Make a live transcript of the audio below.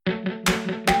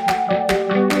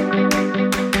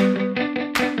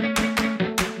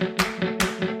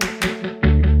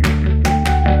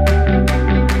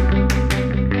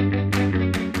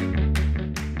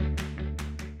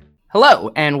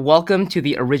Hello, and welcome to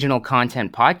the Original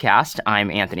Content Podcast. I'm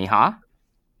Anthony Ha.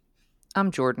 I'm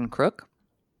Jordan Crook.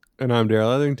 And I'm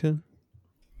Daryl Etherington.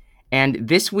 And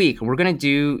this week, we're going to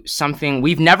do something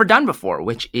we've never done before,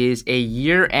 which is a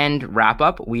year-end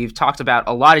wrap-up. We've talked about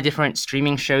a lot of different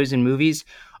streaming shows and movies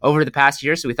over the past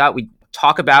year, so we thought we'd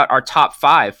talk about our top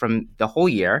 5 from the whole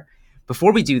year.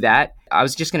 Before we do that, I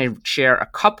was just going to share a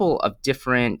couple of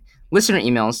different listener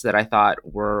emails that I thought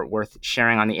were worth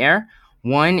sharing on the air.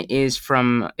 One is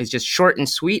just short and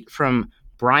sweet from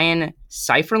Brian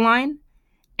Cipherline,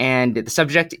 and the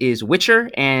subject is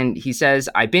Witcher, and he says,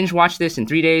 I binge watched this in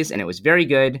 3 days, and it was very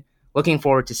good. Looking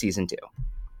forward to season 2,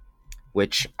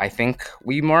 which I think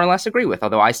we more or less agree with,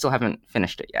 although I still haven't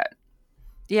finished it yet.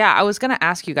 Yeah, I was going to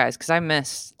ask you guys, because I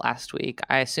missed last week.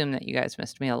 I assume that you guys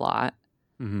missed me a lot.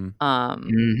 And I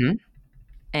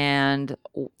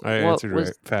answered right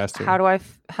faster. How do I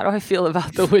feel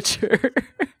about The Witcher?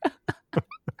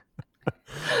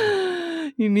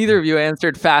 Neither of you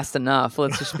answered fast enough.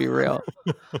 Let's just be real.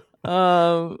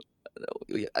 So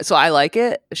I like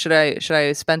it. Should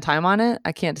I spend time on it?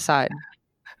 I can't decide.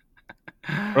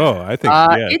 Oh, I think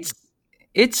yeah.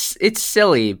 It's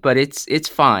silly, but it's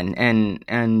fun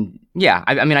and yeah.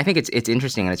 I mean, I think it's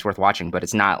interesting and it's worth watching, but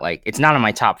it's not on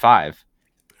my top 5.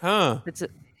 Huh?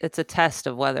 It's a test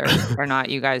of whether or not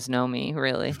you guys know me,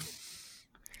 really.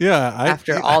 Yeah.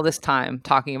 After all this time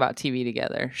talking about TV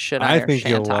together, I think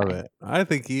you'll love it. I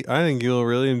think you'll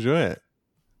really enjoy it.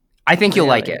 I think you'll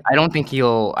like it. I don't think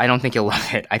you'll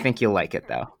love it. I think you'll like it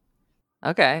though.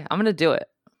 Okay, I'm gonna do it.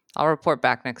 I'll report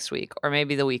back next week or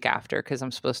maybe the week after because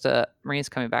Maria's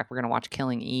coming back. We're gonna watch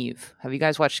Killing Eve. Have you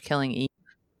guys watched Killing Eve?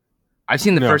 I've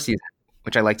seen the first season,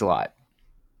 which I liked a lot.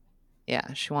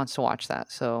 Yeah, she wants to watch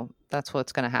that, so that's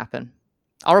what's gonna happen.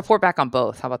 I'll report back on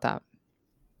both. How about that?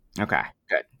 Okay,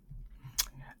 good.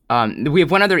 We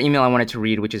have one other email I wanted to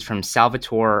read, which is from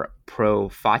Salvatore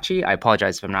Profaci. I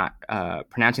apologize if I'm not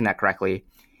pronouncing that correctly.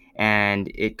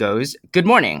 And it goes, Good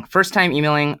morning. First time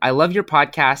emailing. I love your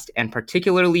podcast and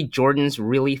particularly Jordan's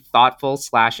really thoughtful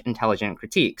 / intelligent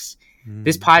critiques.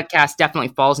 This podcast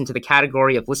definitely falls into the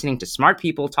category of listening to smart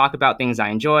people talk about things I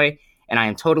enjoy, and I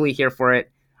am totally here for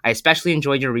it. I especially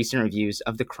enjoyed your recent reviews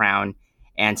of The Crown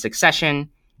and Succession.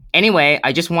 Anyway,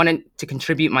 I just wanted to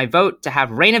contribute my vote to have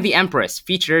Reign of the Empress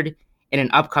featured in an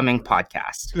upcoming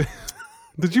podcast.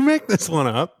 Did you make this one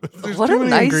up? There's what too a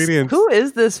many nice ingredients. Who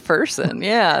is this person?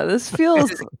 Yeah, this feels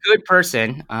This is a good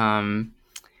person.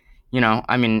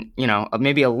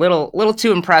 Maybe a little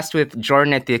too impressed with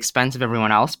Jordan at the expense of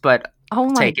everyone else, but oh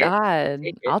my take god,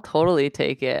 I'll totally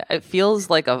take it. It feels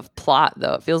like a plot,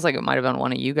 though. It feels like it might have been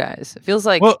one of you guys. It feels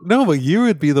like no, but you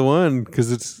would be the one because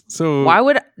it's so.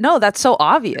 That's so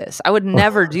obvious. I would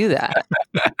never do that.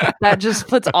 That just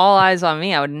puts all eyes on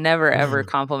me. I would never ever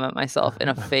compliment myself in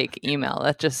a fake email.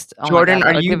 That just Jordan,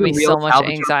 are you give me the so real much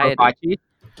Salvatore anxiety. Profaci?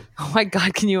 Oh my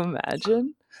god, can you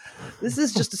imagine? This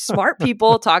is just smart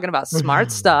people talking about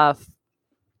smart stuff.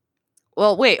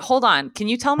 Well, wait, hold on. Can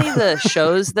you tell me the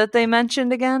shows that they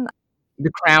mentioned again? The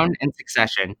Crown and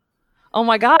Succession. Oh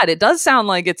my god, it does sound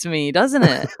like it's me, doesn't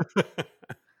it?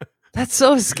 That's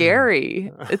so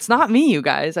scary. It's not me, you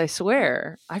guys, I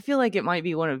swear. I feel like it might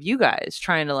be one of you guys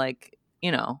trying to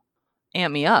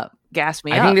amp me up, gas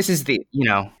me up. I think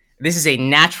this is a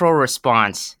natural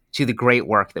response to the great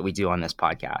work that we do on this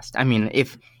podcast. I mean,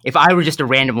 if I were just a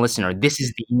random listener, this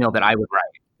is the email that I would write.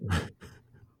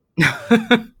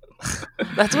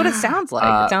 That's what it sounds like.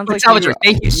 It sounds like Salvatore,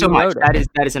 thank you so much.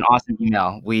 That is an awesome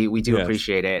email. We do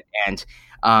appreciate it. And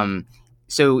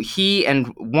so he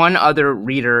and one other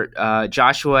reader,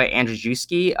 Joshua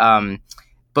Andrzejewski,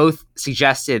 both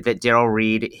suggested that Daryl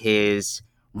read his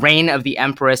Reign of the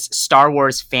Empress Star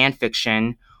Wars fan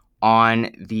fiction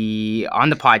on the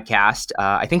podcast.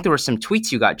 I think there were some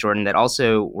tweets you got, Jordan, that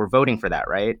also were voting for that,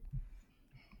 right?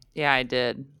 Yeah, I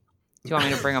did. Do you want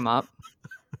me to bring them up?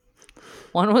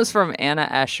 One was from Anna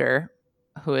Escher,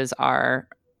 who is our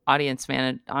audience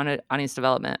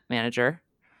development manager.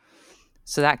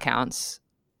 So that counts.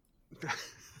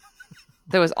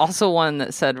 There was also one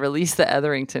that said release the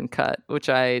Etherington cut, which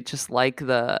I just like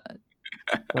I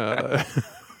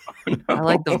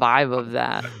like the vibe of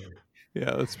that.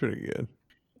 Yeah, that's pretty good.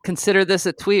 Consider this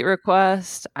a tweet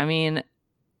request. I mean,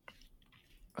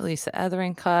 release the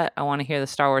Etherington cut. I want to hear the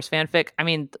Star Wars fanfic. I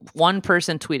mean, one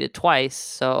person tweeted twice,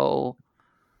 so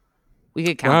we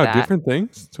could count that. Wow, different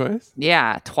things twice?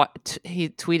 Yeah, he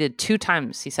tweeted 2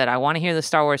 times. He said, I want to hear the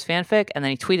Star Wars fanfic. And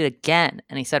then he tweeted again.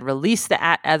 And he said, release the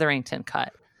Etherington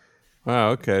cut.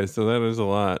 Wow, okay. So that is a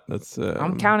lot. That's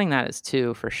I'm counting that as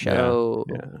 2 for show.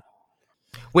 Yeah.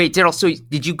 Wait, Daryl, so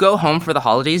did you go home for the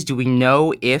holidays? Do we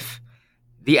know if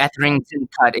the Etherington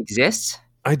cut exists?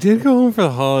 I did go home for the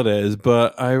holidays,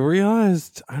 but I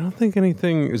realized I don't think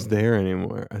anything is there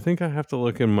anymore. I think I have to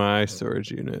look in my storage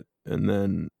unit, and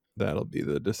then that'll be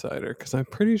the decider. Because I'm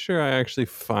pretty sure I actually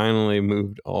finally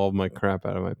moved all of my crap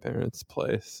out of my parents'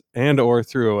 place, and or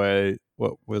threw away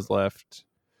what was left.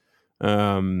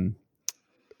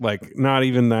 Like not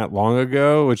even that long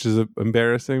ago, which is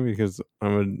embarrassing because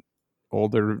I'm an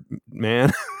older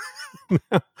man.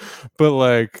 But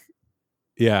like,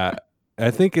 yeah. I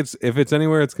think if it's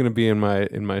anywhere, it's going to be in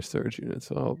my storage unit.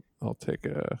 So I'll take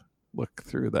a look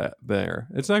through that there.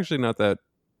 It's actually not that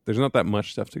there's not that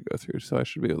much stuff to go through, so I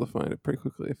should be able to find it pretty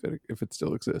quickly if it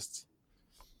still exists.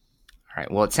 All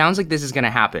right. Well, it sounds like this is going to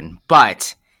happen,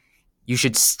 but you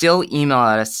should still email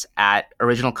us at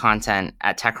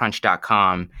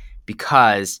originalcontent@techcrunch.com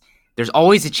because there's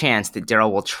always a chance that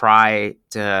Daryl will try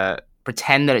to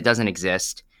pretend that it doesn't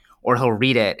exist, or he'll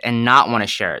read it and not want to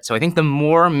share it. So I think the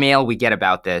more mail we get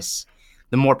about this,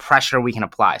 the more pressure we can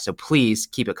apply. So please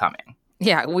keep it coming.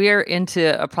 Yeah, we're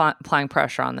into applying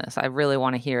pressure on this. I really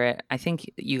want to hear it. I think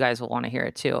you guys will want to hear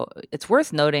it too. It's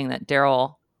worth noting that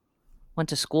Daryl went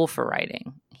to school for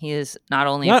writing. He is not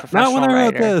only a professional not when I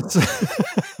writer. wrote this.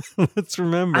 Let's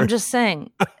remember. I'm just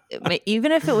saying,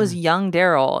 even if it was young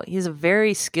Daryl, he's a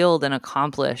very skilled and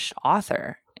accomplished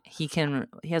author. He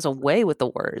has a way with the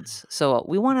words. So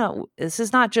this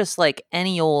is not just like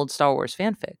any old Star Wars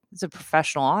fanfic. It's a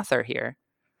professional author here.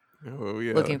 Oh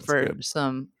yeah. Looking for good.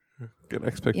 some Good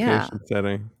expectation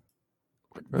setting.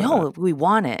 No, we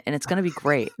want it and it's going to be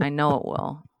great. I know it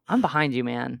will. I'm behind you,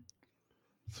 man.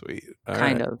 Sweet.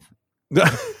 Kind of.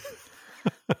 I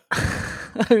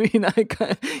mean,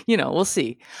 we'll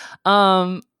see.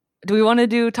 Do we want to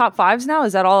do top fives now?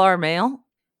 Is that all our mail?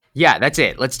 Yeah, that's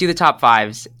it. Let's do the top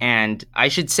fives. And I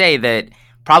should say that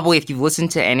probably if you've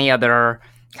listened to any other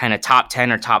kind of top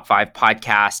 10 or top 5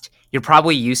 podcast, you're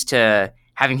probably used to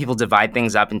having people divide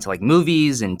things up into like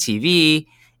movies and TV.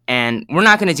 And we're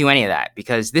not going to do any of that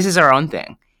because this is our own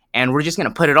thing. And we're just going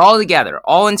to put it all together,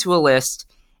 all into a list.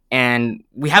 And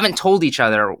we haven't told each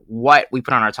other what we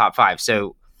put on our top 5.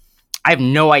 So I have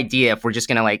no idea if we're just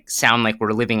going to like sound like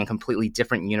we're living in completely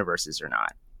different universes or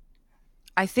not.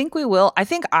 I think we will. I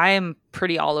think I am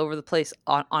pretty all over the place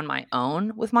on my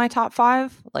own with my top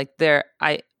 5. Like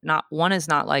one is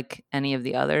not like any of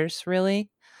the others really.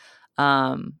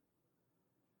 I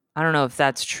don't know if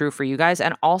that's true for you guys.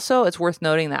 And also it's worth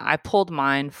noting that I pulled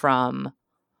mine from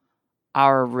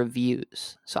our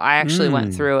reviews. So I actually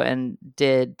went through and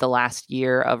did the last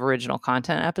year of original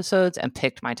content episodes and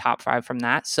picked my top 5 from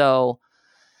that. So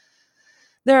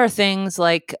there are things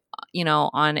like,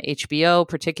 on HBO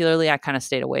particularly, I kind of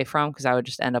stayed away from because I would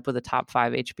just end up with a top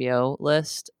 5 HBO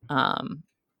list.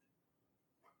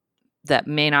 That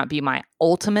may not be my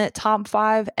ultimate top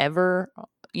 5 ever,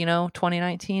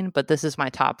 2019, but this is my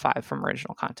top 5 from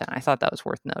original content. I thought that was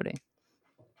worth noting.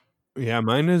 Yeah,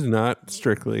 mine is not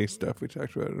strictly stuff we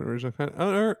talked about in original content.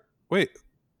 Or wait,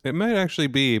 it might actually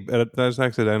be, but that's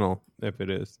accidental if it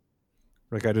is.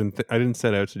 Like I didn't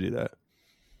set out to do that.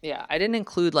 Yeah, I didn't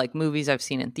include like movies I've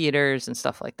seen in theaters and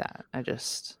stuff like that.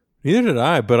 Neither did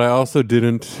I, but I also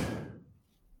didn't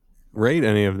rate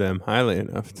any of them highly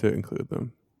enough to include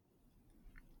them.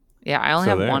 Yeah, I only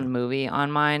have one movie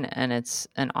on mine, and it's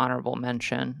an honorable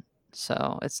mention,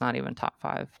 so it's not even top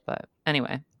 5. But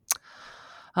anyway,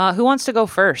 who wants to go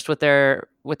first with their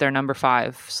number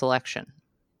 5 selection?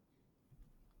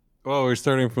 Well, we're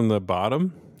starting from the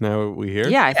bottom. Now we hear.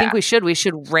 Yeah, I think we should. We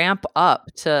should ramp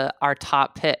up to our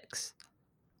top picks.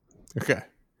 Okay.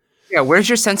 Yeah, where's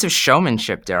your sense of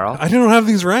showmanship, Daryl? I don't have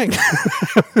these ranked.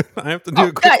 I have to do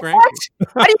a quick ranking.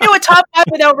 How do you do a top 5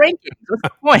 without rankings? What's the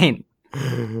point?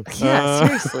 Yeah,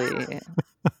 seriously.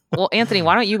 Well, Anthony,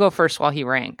 why don't you go first while he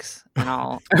ranks, and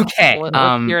I'll. Okay.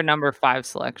 What's your number 5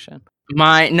 selection?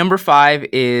 My number 5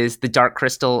 is The Dark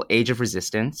Crystal: Age of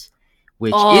Resistance,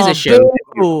 which is a show that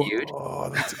we reviewed. Oh,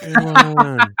 that's a good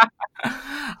one.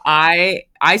 I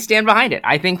stand behind it.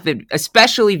 I think that,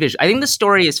 especially visual, I think the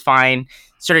story is fine.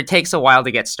 Sort of takes a while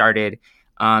to get started.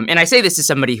 And I say this as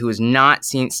somebody who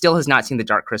still has not seen the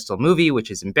Dark Crystal movie,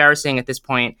 which is embarrassing at this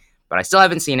point, but I still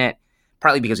haven't seen it,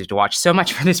 partly because we have to watch so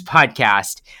much for this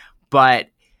podcast. But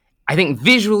I think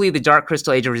visually, the Dark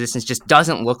Crystal: Age of Resistance just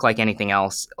doesn't look like anything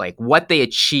else. Like what they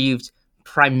achieved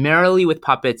primarily with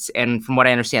puppets and, from what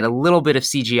I understand, a little bit of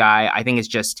CGI, I think is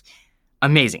just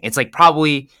amazing. It's like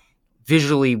probably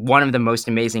visually one of the most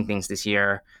amazing things this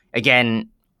year. Again,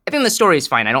 I think the story is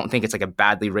fine. I don't think it's like a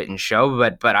badly written show,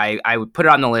 but I would put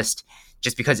it on the list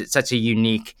just because it's such a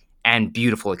unique and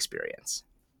beautiful experience.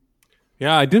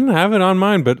 Yeah, I didn't have it on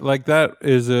mine, but like that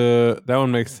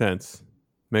one makes sense.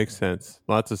 Makes sense.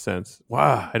 Lots of sense.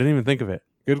 Wow, I didn't even think of it.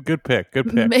 Good pick.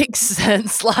 Good pick. Makes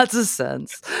sense. Lots of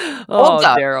sense. Hold Oh,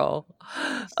 up. Daryl.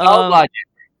 So logic.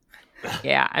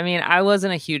 Yeah, I mean, I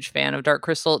wasn't a huge fan of Dark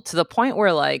Crystal to the point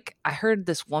where, like, I heard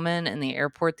this woman in the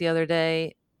airport the other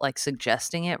day, like,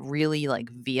 suggesting it really,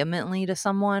 like, vehemently to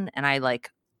someone, and I,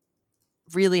 like,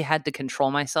 really had to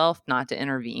control myself not to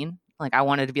intervene. Like, I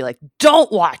wanted to be like,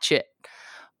 don't watch it.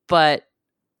 But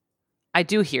I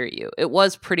do hear you. It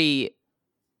was pretty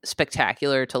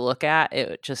spectacular to look at.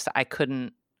 It just, I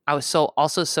was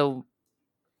so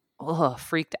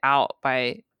freaked out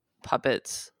by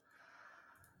puppets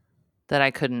that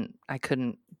I couldn't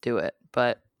do it.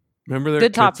 But Remember their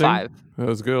good top kissing? 5. That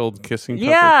was good old kissing.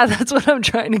 Yeah, that's what I'm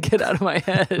trying to get out of my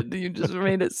head. You just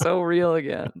made it so real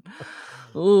again.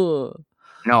 Ooh.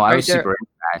 No, I Right was there. super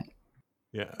into that.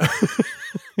 Yeah.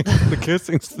 The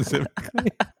kissing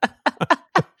specifically.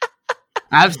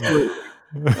 Absolutely.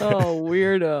 Oh,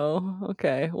 weirdo.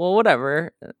 Okay. Well,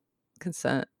 whatever.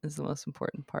 Consent is the most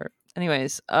important part.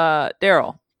 Anyways,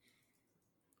 Daryl.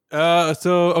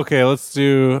 So okay, let's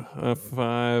do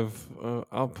 5.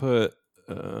 I'll put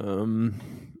I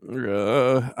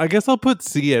guess I'll put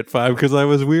C at 5 because I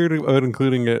was weird about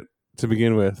including it to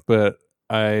begin with, but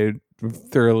I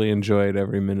thoroughly enjoyed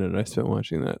every minute I spent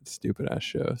watching that stupid ass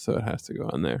show, so it has to go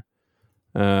on there.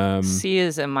 C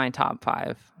is in my top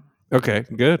 5. Okay,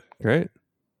 good, great.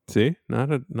 See,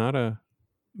 not a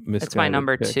It's my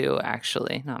number pick. 2,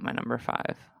 actually, not my number 5.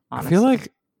 Honestly. I feel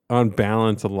like on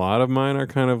balance, a lot of mine are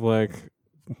kind of like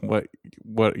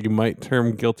what you might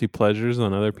term guilty pleasures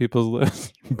on other people's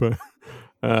lists, but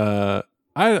I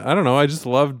don't know. I just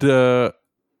loved. I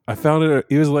found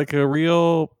it was like a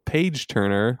real page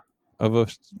turner of a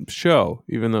show,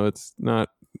 even though it's not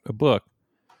a book.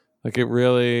 Like it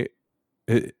really,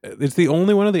 it's the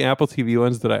only one of the Apple TV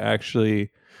ones that I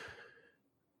actually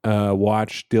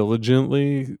watched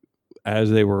diligently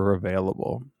as they were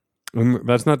available. And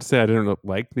that's not to say I didn't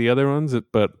like the other ones,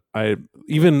 but I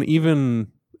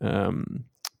even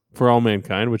For All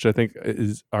Mankind, which I think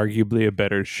is arguably a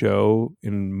better show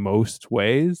in most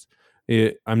ways,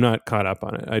 I'm not caught up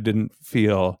on it. I didn't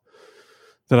feel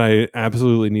that I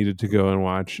absolutely needed to go and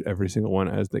watch every single one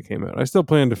as they came out. I still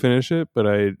plan to finish it, but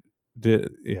I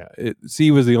did. Yeah,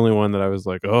 C was the only one that I was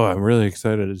like, oh, I'm really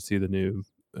excited to see the new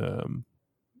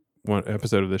one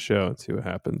episode of the show and see what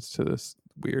happens to this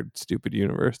weird, stupid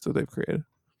universe that they've created.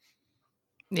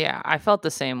 Yeah, I felt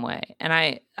the same way. And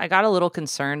I got a little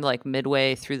concerned like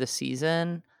midway through the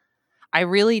season. I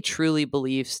really truly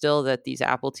believe still that these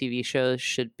Apple TV shows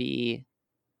should be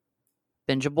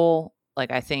bingeable.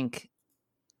 Like I think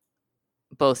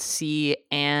both C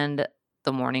and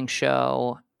The Morning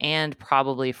Show and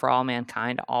probably For All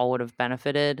Mankind all would have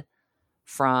benefited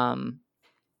from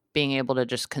being able to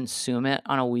just consume it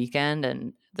on a weekend,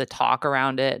 and the talk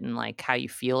around it and like how you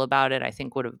feel about it, I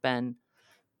think would have been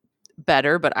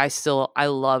better. But I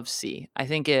love C. I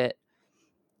think it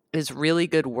is really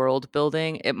good world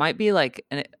building. It might be like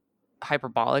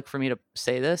hyperbolic for me to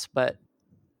say this, but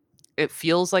it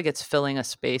feels like it's filling a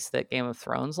space that Game of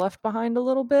Thrones left behind a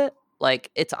little bit.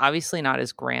 Like it's obviously not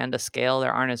as grand a scale.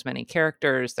 There aren't as many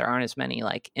characters. There aren't as many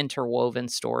like interwoven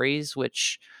stories,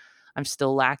 which I'm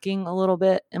still lacking a little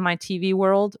bit in my TV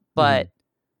world. But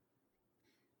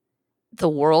the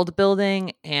world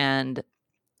building and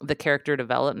the character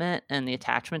development and the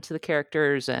attachment to the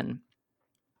characters and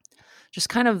just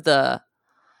kind of the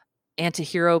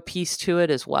anti-hero piece to it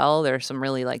as well. There's some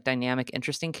really like dynamic,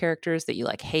 interesting characters that you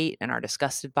like hate and are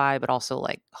disgusted by, but also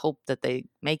like hope that they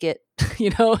make it.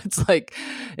 You know, it's like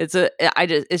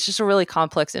it's just a really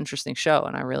complex, interesting show,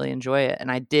 and I really enjoy it.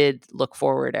 And I did look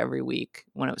forward every week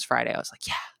when it was Friday. I was like,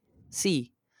 yeah,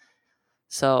 see.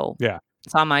 So yeah,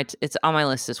 it's on my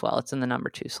list as well. It's in the number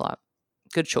 2 slot.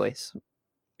 Good choice.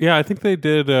 Yeah, I think they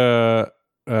did.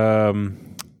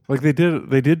 Like they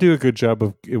did do a good job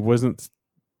of.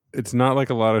 It's not like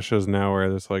a lot of shows now where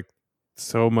there's like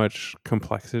so much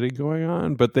complexity going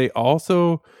on, but they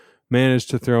also managed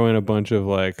to throw in a bunch of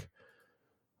like,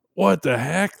 what the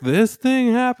heck, this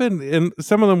thing happened, and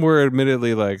some of them were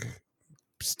admittedly like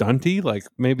stunty, like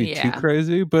maybe too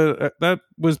crazy, but that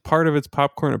was part of its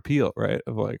popcorn appeal, right?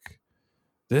 Of like,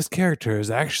 this character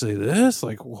is actually this,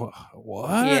 like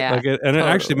what? Yeah, like it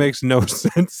actually makes no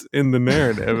sense in the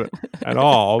narrative at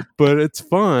all, but it's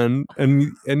fun,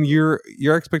 and your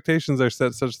expectations are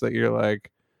set such that you're like,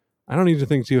 I don't need to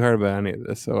think too hard about any of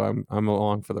this, so I'm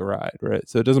along for the ride, right?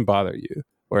 So it doesn't bother you,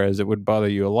 whereas it would bother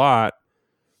you a lot.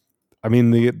 I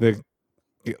mean, the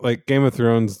like Game of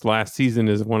Thrones last season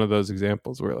is one of those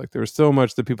examples where like there was so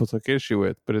much that people took issue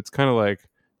with, but it's kind of like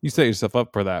you set yourself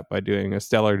up for that by doing a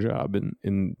stellar job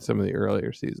in some of the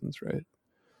earlier seasons, right?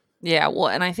 Yeah, well,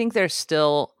 and I think there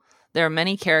are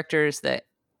many characters that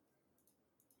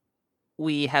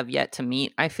we have yet to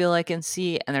meet, I feel like, and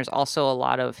see, and there's also a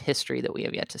lot of history that we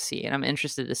have yet to see. And I'm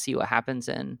interested to see what happens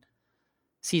in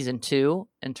season 2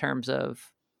 in terms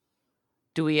of,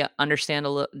 do we understand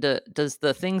does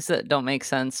the things that don't make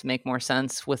sense make more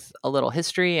sense with a little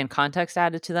history and context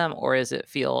added to them, or is it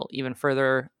feel even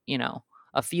further,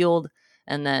 afield?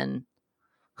 And then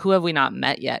who have we not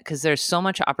met yet? Because there's so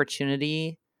much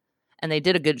opportunity, and they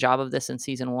did a good job of this in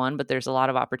season 1, but there's a lot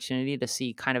of opportunity to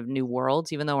see kind of new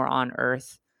worlds, even though we're on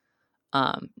Earth.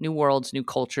 New worlds, new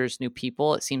cultures, new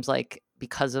people. It seems like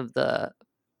because of the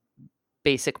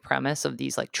basic premise of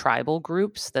these like tribal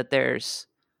groups, that there's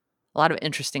a lot of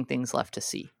interesting things left to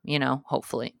see,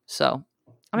 hopefully. So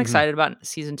I'm excited about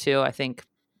season 2. I think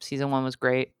season 1 was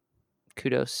great.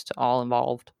 Kudos to all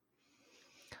involved.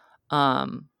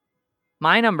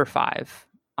 My number 5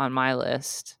 on my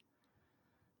list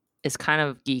is kind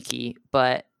of geeky,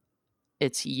 but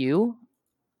it's You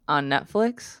on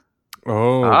Netflix.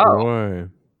 Oh boy.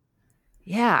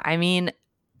 Yeah, I mean,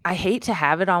 I hate to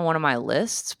have it on one of my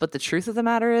lists, but the truth of the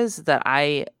matter is that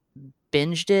I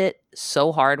binged it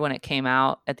so hard when it came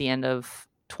out at the end of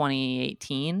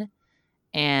 2018,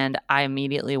 and I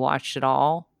immediately watched it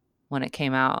all when it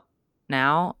came out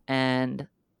now, and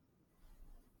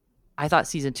I thought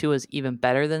season 2 was even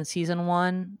better than season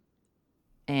 1,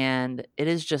 and it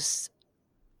is just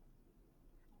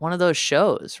one of those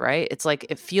shows, right? It's like,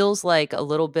 it feels like a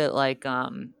little bit like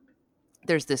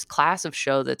there's this class of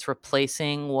show that's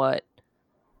replacing what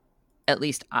at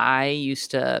least I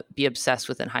used to be obsessed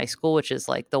with in high school, which is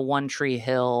like the One Tree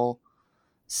Hill,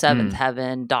 Seventh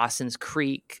Heaven, Dawson's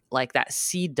Creek, like that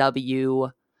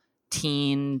CW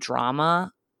teen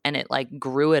drama. And it like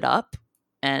grew it up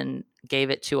and gave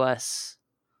it to us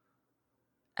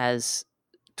as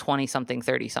 20 something,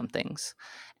 30 somethings.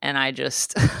 And I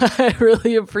just, I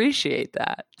really appreciate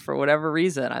that for whatever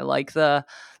reason. I like the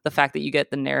fact that you get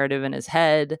the narrative in his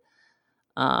head.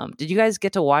 Did you guys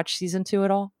get to watch season 2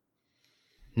 at all?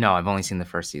 No, I've only seen the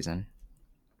first season.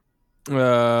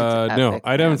 No,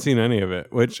 I haven't seen any of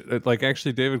it. Which, like,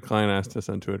 actually, David Klein asked us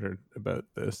on Twitter about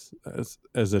this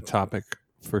as a topic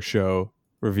for show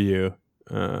review.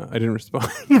 I didn't respond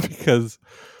because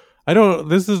I don't.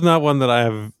 This is not one that I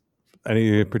have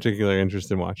any particular interest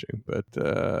in watching. But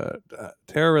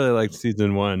Tara really liked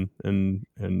season 1 and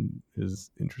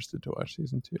is interested to watch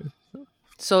season 2.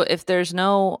 So if there's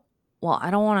no, well,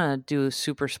 I don't want to do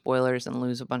super spoilers and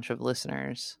lose a bunch of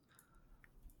listeners,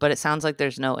 but it sounds like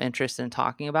there's no interest in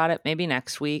talking about it. Maybe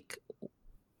next week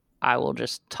I will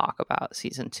just talk about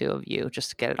season 2 of You, just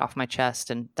to get it off my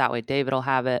chest, and that way David will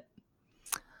have it.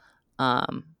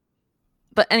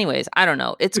 But anyways, I don't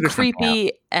know. It's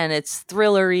creepy and it's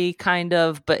thrillery kind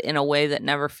of, but in a way that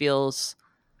never feels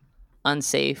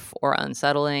unsafe or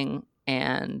unsettling.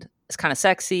 And it's kind of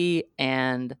sexy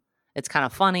and it's kind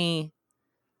of funny.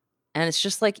 And it's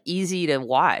just like easy to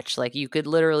watch. Like you could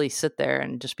literally sit there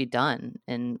and just be done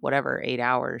in whatever 8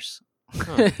 hours,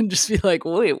 and just be like,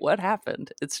 "Wait, what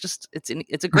happened?"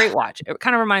 It's a great watch. It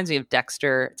kind of reminds me of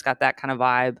Dexter. It's got that kind of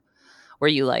vibe where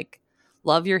you like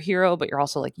love your hero, but you're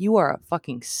also like, you are a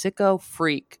fucking sicko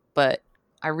freak, but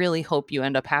I really hope you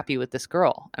end up happy with this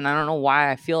girl. And I don't know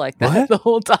why I feel like that the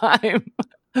whole time.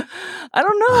 I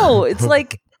don't know. It's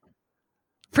like,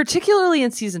 particularly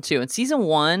in season 2. In season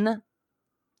 1,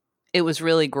 it was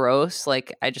really gross.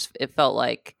 Like it felt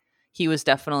like he was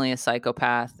definitely a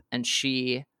psychopath and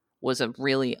she was a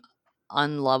really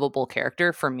unlovable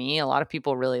character for me. A lot of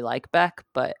people really like Beck,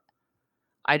 but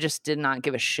I just did not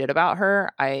give a shit about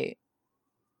her.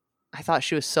 I thought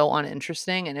she was so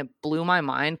uninteresting, and it blew my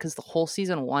mind because the whole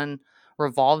season 1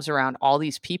 revolves around all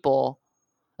these people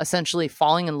essentially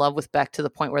falling in love with Beck to the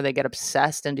point where they get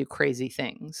obsessed and do crazy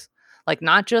things. Like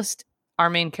not just our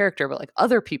main character, but like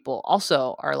other people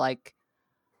also are like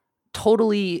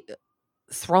totally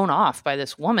thrown off by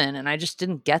this woman. And I just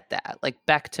didn't get that. Like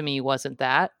Beck to me wasn't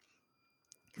that.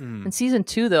 In season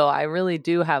 2, though, I really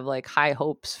do have like high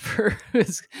hopes for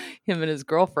him and his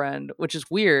girlfriend, which is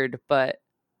weird, but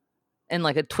in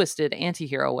like a twisted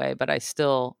anti-hero way. But I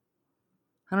don't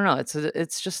know.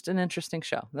 It's just an interesting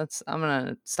show. I'm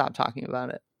gonna stop talking about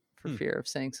it for fear of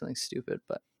saying something stupid.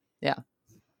 But yeah.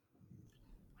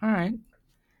 All right.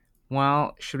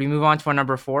 Well, should we move on to our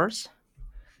number 4s?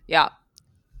 Yeah.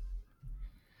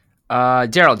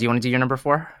 Daryl, do you want to do your number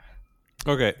 4?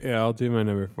 Okay, yeah, I'll do my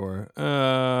number 4.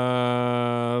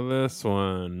 This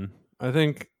one. I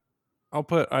think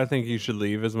You Should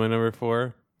Leave as my number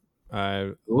 4.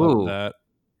 I love that.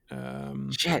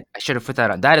 Shit, I should have put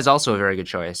that on. That is also a very good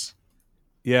choice.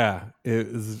 Yeah, it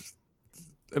is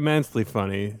immensely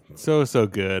funny. So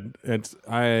good.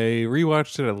 I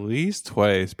rewatched it at least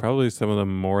twice, probably some of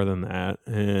them more than that,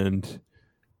 and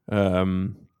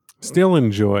still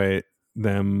enjoy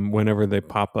them whenever they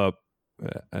pop up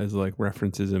as like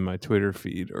references in my Twitter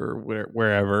feed or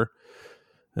wherever.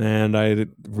 And I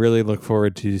really look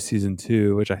forward to season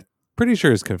 2, which I'm pretty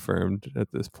sure is confirmed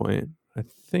at this point. I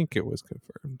think it was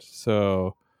confirmed.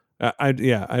 So I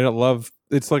love.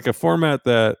 It's like a format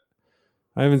that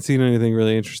I haven't seen anything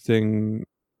really interesting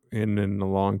in a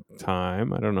long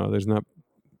time. I don't know. There's not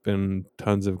been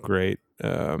tons of great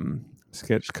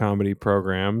sketch comedy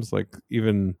programs. Like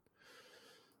even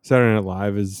Saturday Night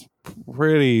Live is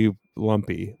pretty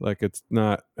lumpy. Like it's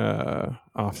not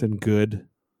often good,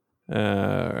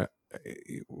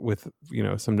 with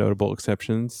some notable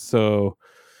exceptions. So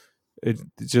it's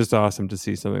just awesome to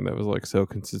see something that was like so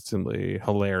consistently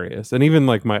hilarious. And even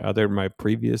like my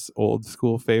previous old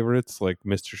school favorites like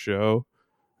Mr. Show,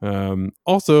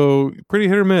 also pretty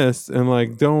hit or miss, and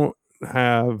like don't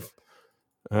have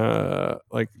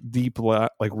like deep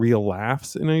like real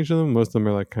laughs in each of them. Most of them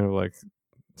are like kind of like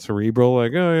cerebral,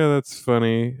 like, oh yeah, that's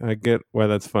funny, I get why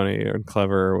that's funny and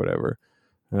clever or whatever.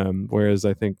 Whereas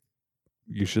I think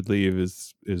You Should Leave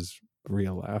is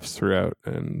real laughs throughout,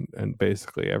 and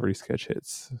basically every sketch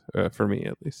hits, for me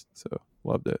at least. So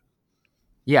loved it.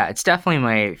 Yeah, it's definitely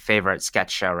my favorite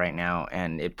sketch show right now,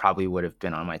 and it probably would have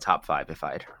been on my top 5 if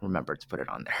I'd remembered to put it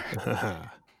on there.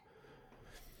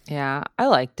 Yeah, I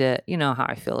liked it. You know how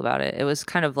I feel about it. It was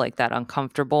kind of like that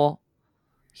uncomfortable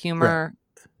humor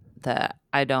that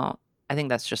I think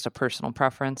that's just a personal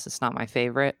preference. It's not my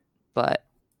favorite, but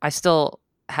I still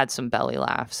had some belly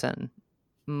laughs and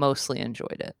mostly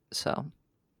enjoyed it. So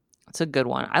it's a good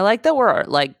one. I like that we're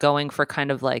like going for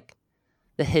kind of like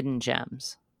the hidden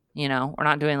gems. We're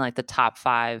not doing like the top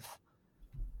 5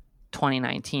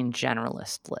 2019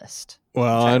 generalist list.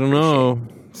 Well, I don't know.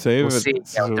 Save we'll it.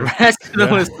 See what the rest of the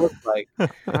list looks like.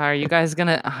 Are you guys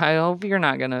gonna? I hope you're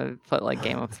not gonna put like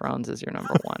Game of Thrones as your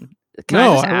number one. Can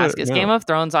I just ask? Is Game of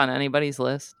Thrones on anybody's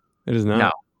list? It is not.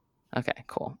 No. Okay,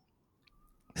 cool.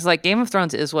 Because like Game of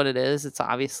Thrones is what it is. It's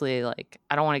obviously like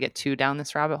I don't want to get too down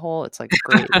this rabbit hole. It's like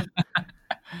great.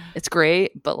 It's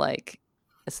great, but like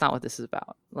it's not what this is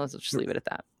about. Let's just leave it at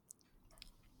that.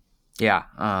 Yeah.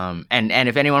 And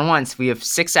if anyone wants, we have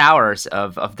 6 hours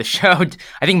of the show.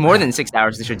 I think more than 6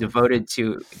 hours of the show devoted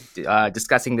to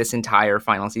discussing this entire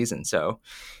final season. So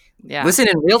yeah, listen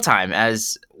in real time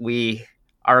as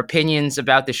our opinions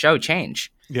about the show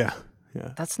change. Yeah.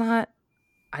 That's not.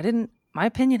 My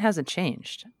opinion hasn't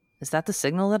changed. Is that the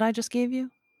signal that I just gave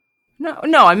you? No.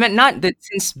 I meant not that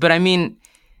but I mean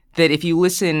that if you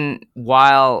listen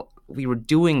while we were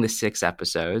doing the 6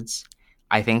 episodes,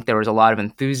 I think there was a lot of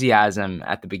enthusiasm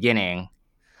at the beginning,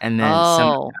 and then some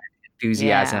of that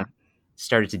enthusiasm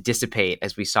started to dissipate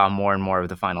as we saw more and more of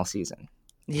the final season.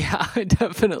 Yeah, I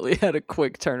definitely had a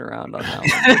quick turnaround on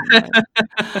that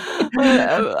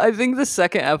one. I think the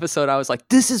second episode, I was like,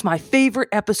 this is my favorite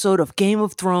episode of Game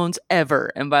of Thrones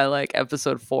ever. And by like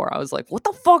episode 4, I was like, what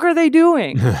the fuck are they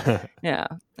doing? Yeah.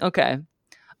 Okay.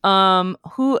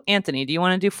 Anthony, do you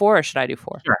want to do 4 or should I do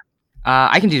 4? Sure.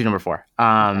 I can do number 4.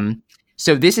 Okay.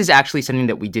 So this is actually something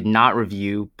that we did not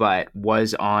review, but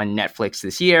was on Netflix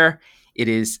this year. It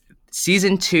is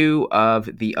season 2 of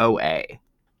The OA.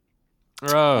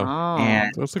 Oh,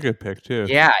 and that's a good pick too.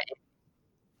 Yeah.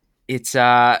 It's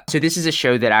so this is a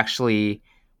show that actually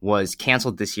was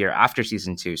canceled this year after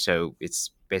season 2. So it's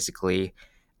basically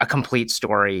a complete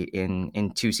story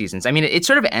in 2 seasons. I mean, it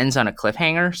sort of ends on a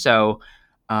cliffhanger. So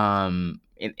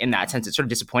in that sense, it's sort of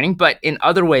disappointing. But in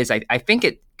other ways, I think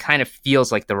it kind of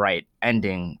feels like the right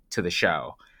ending to the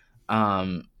show,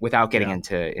 without getting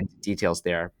into details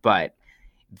there. But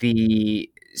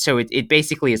it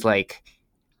basically is like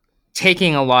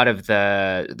taking a lot of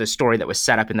the story that was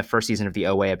set up in the first season of The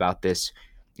OA about this,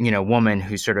 woman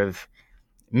who sort of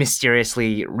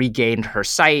mysteriously regained her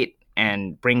sight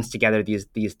and brings together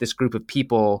this group of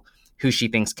people who she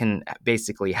thinks can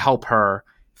basically help her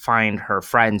find her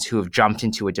friends who have jumped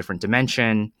into a different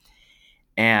dimension.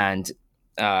 And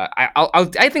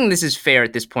I think this is fair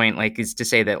at this point, like, is to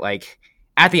say that, like,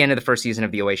 at the end of the first season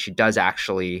of The OA, she does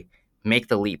actually make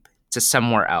the leap to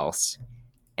somewhere else.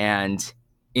 And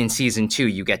in season 2,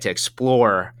 you get to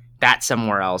explore that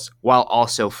somewhere else while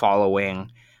also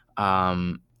following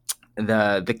the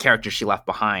character she left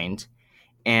behind.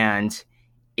 And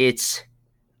it's,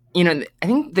 I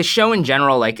think the show in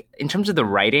general, like, in terms of the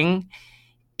writing,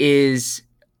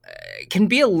 can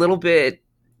be a little bit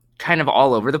kind of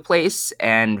all over the place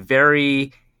and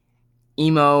very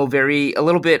emo, very a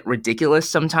little bit ridiculous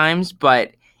sometimes,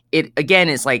 but it again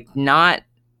is like not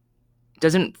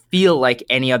doesn't feel like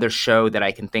any other show that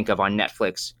I can think of on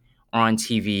Netflix or on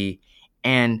TV.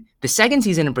 And the second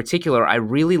season in particular, I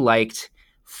really liked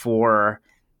for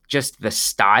just the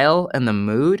style and the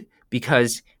mood,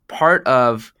 because part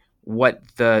of what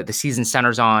the season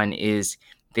centers on is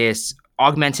this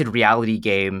augmented reality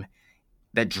game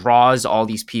that draws all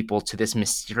these people to this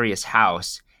mysterious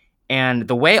house. And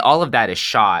the way all of that is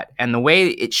shot and the way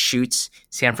it shoots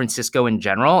San Francisco in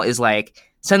general is like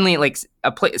suddenly like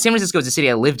San Francisco is a city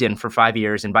I lived in for 5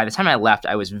 years. And by the time I left,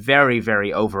 I was very,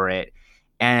 very over it.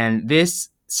 And this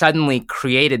suddenly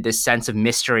created this sense of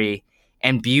mystery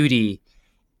and beauty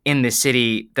in this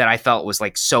city that I felt was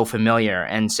like so familiar.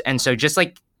 And so just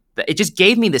like it just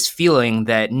gave me this feeling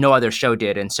that no other show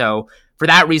did. And so for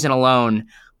that reason alone,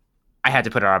 I had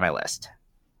to put it on my list.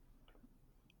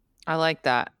 I like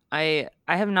that. I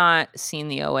have not seen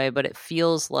the OA, but it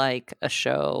feels like a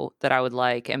show that I would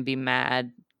like and be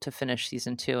mad to finish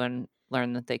season 2 and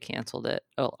learn that they canceled it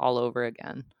all over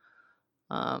again.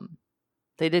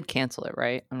 They did cancel it,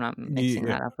 right? I'm not mixing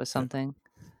that up with something.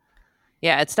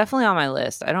 Yeah, it's definitely on my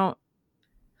list. I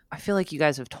feel like you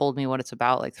guys have told me what it's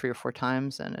about like 3 or 4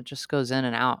 times, and it just goes in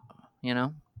and out, you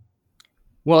know?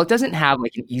 Well, it doesn't have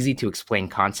like an easy to explain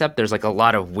concept. There's like a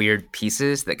lot of weird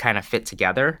pieces that kind of fit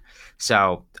together.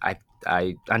 So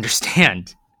I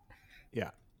understand. Yeah,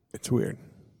 it's weird.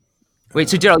 Wait,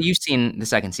 so Daryl, you've seen the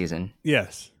second season?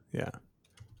 Yes. Yeah.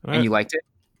 And you liked it?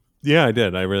 Yeah, I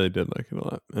did. I really did like it a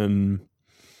lot. And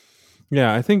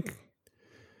yeah, I think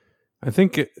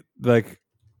it, like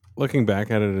looking back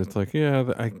at it, it's like,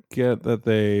 yeah, I get that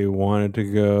they wanted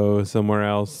to go somewhere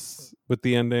else with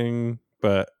the ending,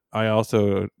 but I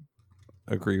also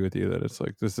agree with you that it's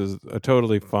like this is a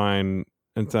totally fine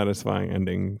and satisfying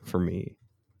ending for me,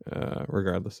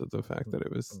 regardless of the fact that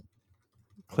it was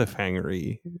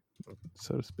cliffhangery,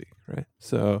 so to speak, right?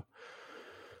 So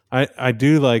I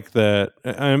do like that.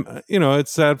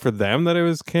 It's sad for them that it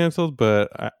was canceled, but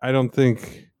I don't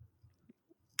think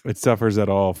it suffers at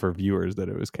all for viewers that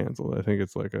it was canceled. I think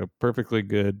it's like a perfectly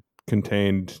good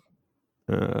contained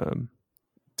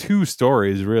 2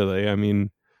 stories, really. I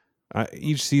mean,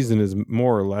 each season is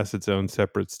more or less its own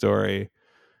separate story.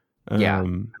 Yeah.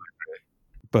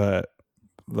 But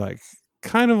like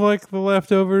kind of like The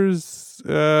Leftovers,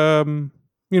 I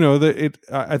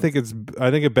think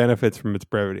it benefits from its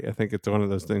brevity. I think it's one of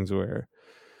those things where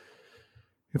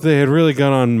if they had really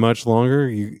gone on much longer,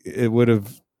 it would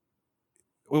have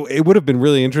been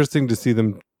really interesting to see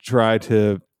them try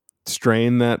to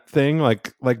strain that thing.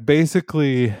 Like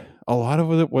basically a lot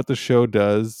of what the show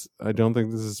does, I don't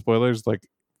think this is spoilers, like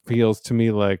feels to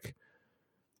me like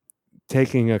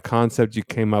taking a concept you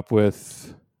came up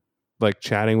with, like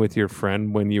chatting with your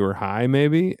friend when you were high,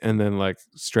 maybe, and then like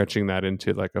stretching that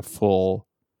into like a full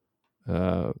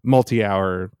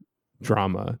multi-hour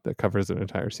drama that covers an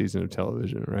entire season of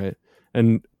television, right?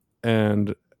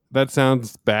 And that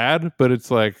sounds bad, but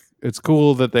it's like it's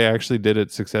cool that they actually did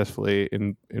it successfully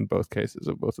in both cases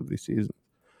of both of these seasons.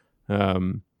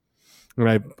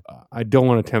 And I don't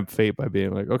want to tempt fate by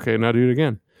being like, okay, now do it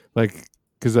again, like,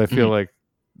 because I feel like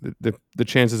the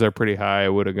chances are pretty high I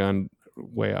would have gone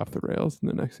way off the rails in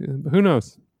the next season, but who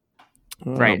knows?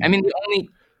 Right. I mean, the only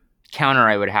counter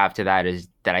I would have to that is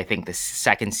that I think the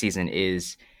second season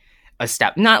is a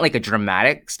step, not like a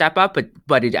dramatic step up,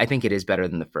 but I think it is better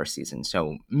than the first season.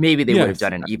 So maybe they would have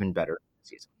done an even better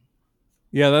season.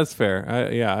 Yeah, that's fair.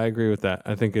 I agree with that.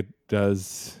 I think it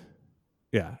does.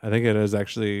 Yeah, I think it is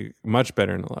actually much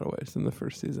better in a lot of ways than the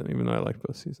first season, even though I liked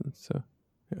both seasons. So,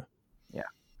 yeah. Yeah.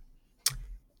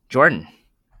 Jordan.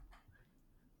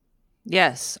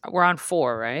 Yes, we're on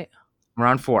 4, right? We're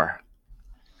on 4.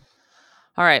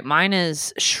 All right, mine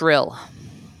is Shrill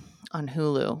on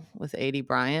Hulu with Aidy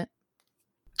Bryant.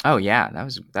 Oh yeah, that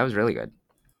was really good.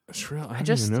 Shrill, I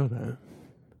didn't even know that.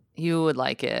 You would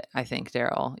like it, I think,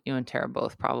 Daryl. You and Tara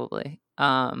both probably.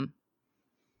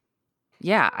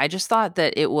 Yeah, I just thought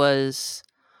that it was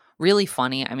really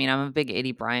funny. I mean, I'm a big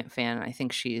Aidy Bryant fan. I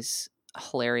think she's a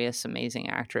hilarious,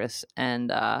 amazing actress,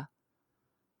 and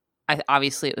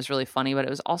obviously it was really funny, but it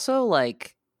was also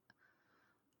like,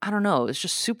 I don't know, it was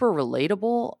just super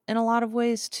relatable in a lot of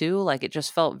ways too. Like it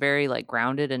just felt very like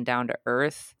grounded and down to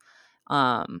earth.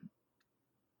 I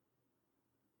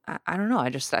don't know.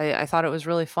 I thought it was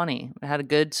really funny. It had a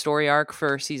good story arc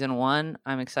for season 1.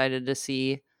 I'm excited to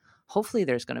see. Hopefully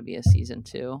there's going to be a season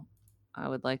 2. I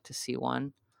would like to see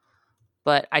one.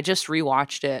 But I just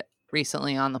rewatched it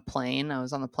recently on the plane. I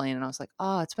was on the plane and I was like,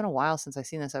 oh, it's been a while since I've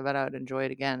seen this. I bet I would enjoy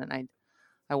it again. And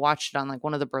I watched it on like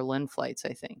one of the Berlin flights,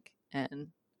 I think. And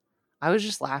I was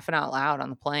just laughing out loud on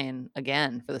the plane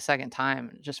again for the second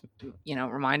time. It just,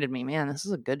 reminded me, man, this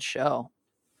is a good show.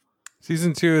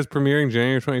 Season 2 is premiering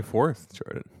January 24th,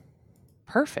 Jordan.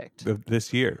 Perfect. Of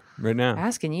this year, right now.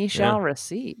 Ask and ye shall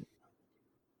receive.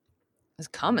 Is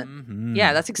coming. Mm-hmm.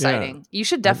 Yeah, that's exciting. Yeah. You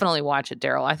should definitely watch it,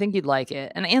 Daryl. I think you'd like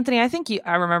it. And Anthony,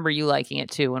 I remember you liking it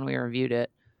too when we reviewed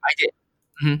it. I did.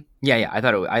 Mm-hmm. Yeah. I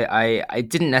thought I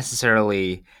didn't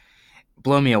necessarily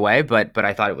blow me away, but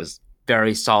I thought it was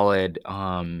very solid,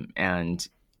 and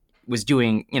was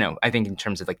doing, I think in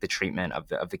terms of like the treatment of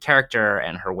the character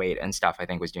and her weight and stuff, I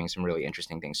think was doing some really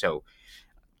interesting things. So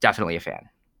definitely a fan.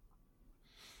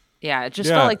 Yeah, it just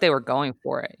felt like they were going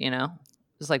for it, It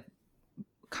was like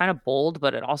kind of bold,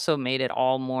 but it also made it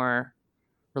all more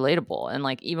relatable. And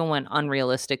like even when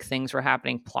unrealistic things were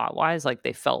happening plot wise, like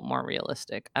they felt more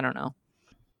realistic. I don't know.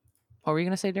 What were you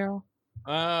gonna say, Daryl?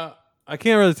 I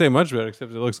can't really say much about it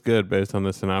except it looks good based on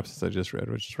the synopsis I just read,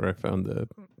 which is where I found the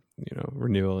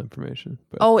renewal information.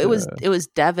 But, it was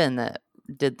Devin that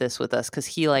did this with us because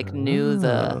he like knew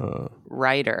the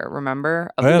writer.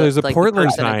 Remember? There's a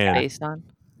Portland tie-in based on.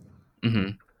 Mm-hmm.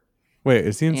 Wait,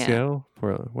 is he in Seattle?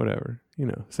 Portland, whatever.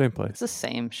 Same place. It's the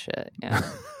same shit. Yeah.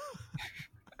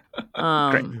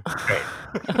 Great.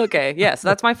 Okay. Yeah. So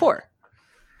that's my 4.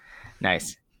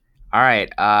 Nice. All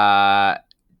right. I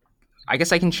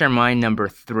guess I can share my number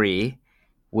 3,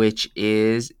 which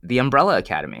is The Umbrella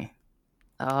Academy.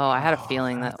 Oh, I had a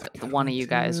feeling that one of you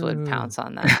guys would pounce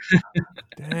on that.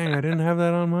 Dang, I didn't have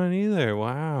that on mine either.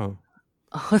 Wow.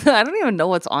 I don't even know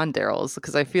what's on Daryl's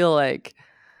because I feel like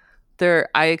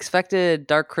I expected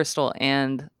Dark Crystal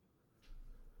and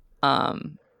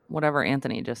whatever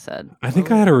Anthony just said. I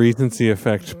think I had a recency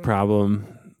effect problem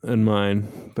in mine,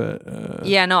 but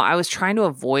I was trying to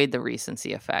avoid the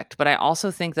recency effect, but I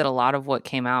also think that a lot of what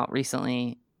came out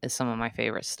recently is some of my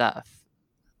favorite stuff.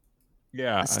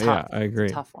 Yeah, I agree.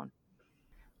 It's a tough one.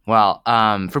 Well,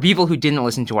 for people who didn't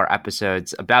listen to our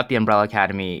episodes about the Umbrella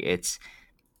Academy, it's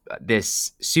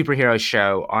this superhero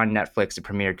show on Netflix. It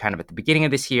premiered kind of at the beginning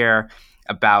of this year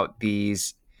about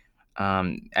these.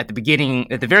 At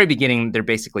the very beginning, they're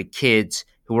basically kids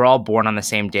who were all born on the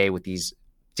same day with these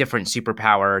different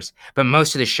superpowers. But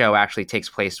most of the show actually takes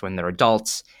place when they're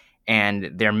adults,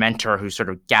 and their mentor, who sort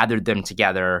of gathered them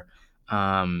together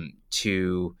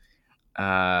to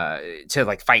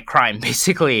like fight crime,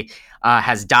 basically,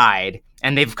 has died,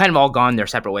 and they've kind of all gone their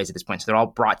separate ways at this point. So they're all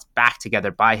brought back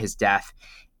together by his death,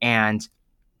 and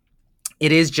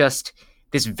it is just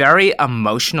this very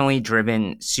emotionally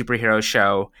driven superhero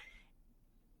show.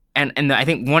 And I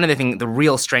think one of the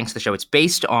real strengths of the show, it's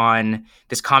based on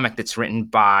this comic that's written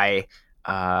by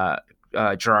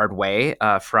Gerard Way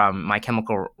from My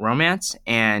Chemical Romance,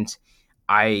 and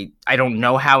I don't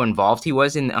know how involved he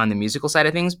was on the musical side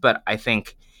of things, but I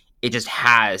think it just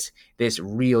has this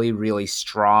really, really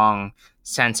strong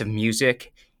sense of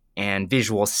music and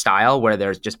visual style where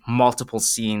there's just multiple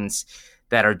scenes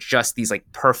that are just these like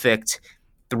perfect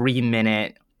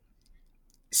 3-minute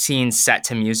scenes set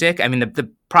to music. I mean,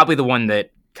 the probably the one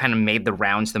that kind of made the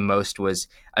rounds the most was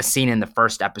a scene in the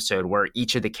first episode where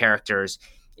each of the characters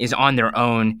is on their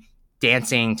own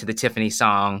dancing to the Tiffany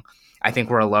song, I Think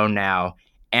We're Alone Now.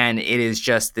 And it is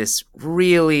just this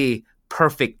really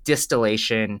perfect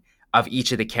distillation of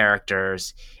each of the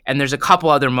characters. And there's a couple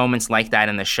other moments like that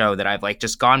in the show that I've like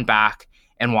just gone back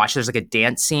and watched. There's like a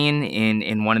dance scene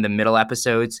in one of the middle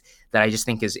episodes that I just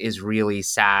think is really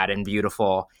sad and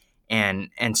beautiful. And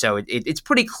so it's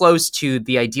pretty close to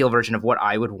the ideal version of what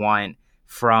I would want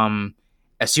from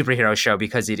a superhero show,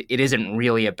 because it isn't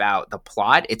really about the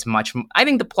plot. It's much, I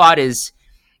think the plot is,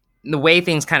 the way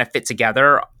things kind of fit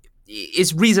together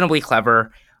is reasonably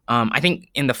clever. I think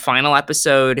in the final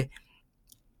episode,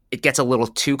 it gets a little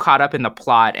too caught up in the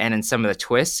plot and in some of the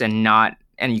twists, and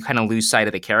you kind of lose sight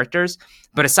of the characters.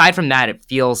 But aside from that, it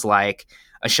feels like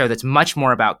a show that's much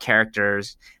more about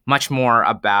characters, much more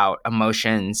about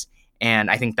emotions.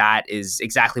 And I think that is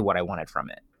exactly what I wanted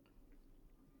from it.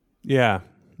 Yeah.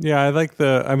 I like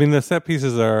the set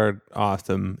pieces are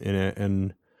awesome in it.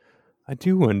 And I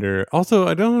do wonder, also,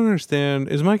 I don't understand,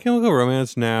 is My Chemical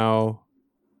Romance now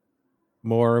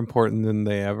more important than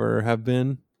they ever have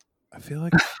been? I feel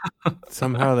like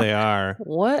somehow they are.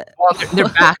 What? Well, they're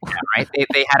back now, right?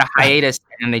 They had a hiatus,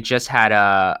 and they just had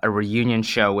a reunion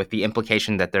show with the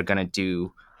implication that they're going to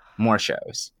do more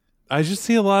shows. I just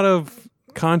see a lot of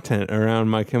content around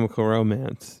My Chemical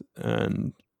Romance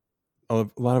and a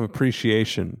lot of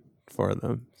appreciation for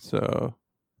them. So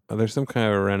there's some kind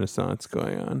of a renaissance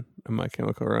going on in My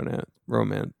Chemical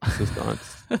Romance.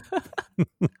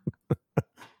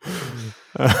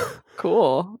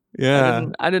 Cool. Yeah.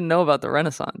 I didn't know about the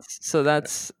Renaissance, so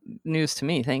that's news to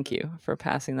me. Thank you for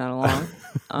passing that along.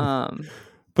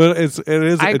 But it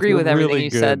is. I agree with everything really you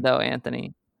good. said, though,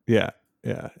 Anthony. Yeah,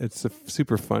 yeah, it's a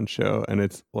super fun show, and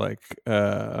it's like,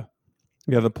 the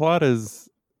plot is.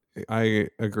 I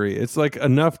agree. It's like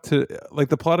enough to like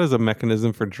the plot is a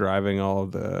mechanism for driving all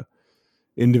of the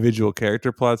individual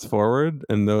character plots forward,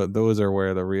 and those are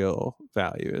where the real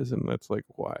value is, and that's like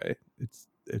why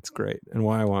it's great and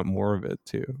why I want more of it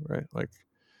too. Right, like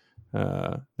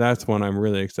that's when I'm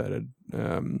really excited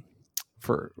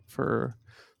for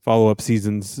follow-up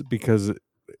seasons, because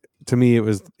to me it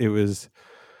was good,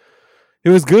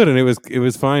 and it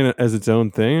was fine as its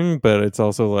own thing, but it's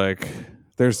also like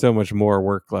there's so much more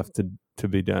work left to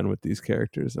be done with these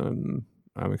characters, and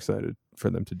I'm excited for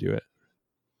them to do it.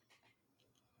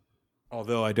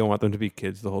 Although I don't want them to be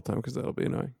kids the whole time, because that'll be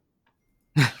annoying.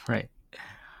 Right.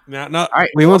 Now, All right.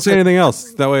 we won't say anything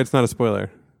else. That way it's not a spoiler,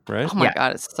 right? Oh my Yeah.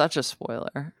 god, it's such a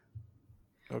spoiler.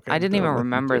 Okay. I didn't even don't listen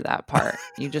remember to it. that part.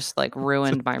 You just like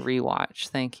ruined my rewatch.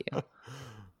 Thank you.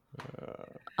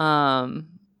 We're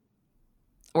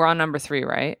on number 3,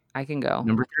 right? I can go.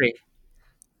 Number 3.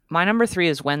 My number 3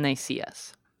 is When They See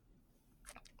Us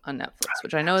on Netflix,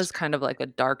 which I know is kind of like a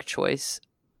dark choice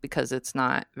because it's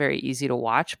not very easy to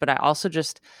watch. But I also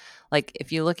just like,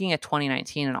 if you're looking at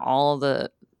 2019 and all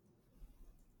the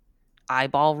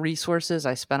eyeball resources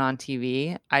I spent on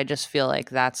TV, I just feel like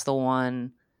that's the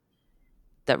one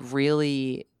that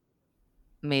really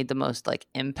made the most like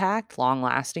impact, long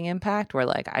lasting impact, where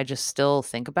like I just still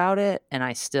think about it, and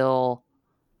I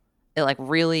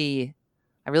really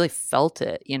felt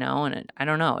it, you know. And I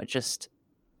don't know, I just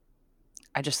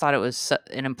thought it was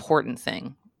an important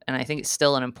thing, and I think it's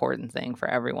still an important thing for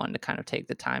everyone to kind of take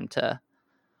the time to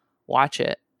watch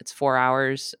it. It's 4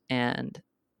 hours and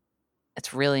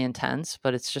it's really intense,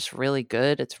 but it's just really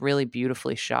good. It's really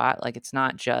beautifully shot. Like, it's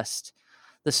not just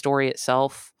the story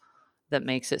itself that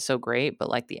makes it so great, but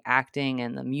like the acting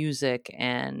and the music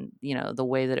and, you know, the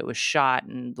way that it was shot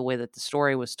and the way that the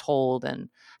story was told and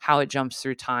how it jumps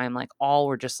through time, like all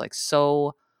were just like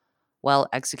so well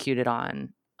executed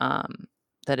on,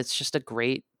 that it's just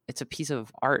it's a piece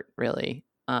of art, really.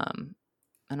 And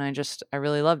I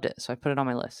really loved it. So I put it on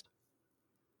my list.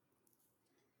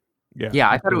 Yeah,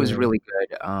 I thought it was really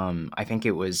good. I think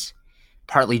it was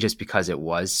partly just because it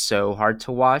was so hard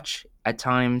to watch at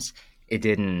times. It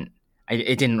didn't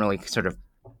really sort of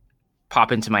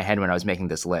pop into my head when I was making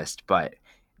this list, but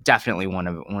definitely one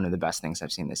of the best things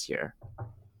I've seen this year.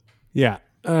 Yeah,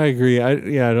 I agree.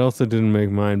 It also didn't make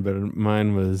mine, but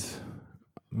mine was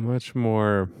much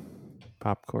more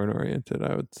popcorn oriented,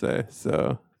 I would say.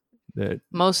 So that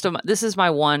this is my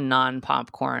one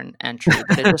non-popcorn entry,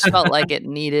 but it just felt like it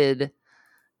needed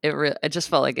it just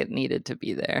felt like it needed to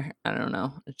be there. I don't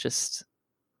know. It just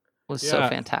was so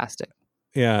fantastic.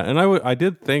 Yeah, and I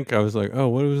did think, I was like, oh,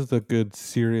 what was the good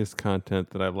serious content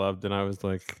that I loved? And I was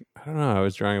like, I don't know, I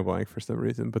was drawing a blank for some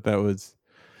reason, but that was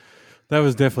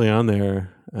definitely on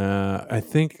there. I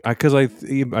think because I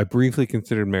briefly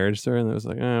considered Marriage Story, and I was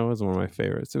like, it wasn't one of my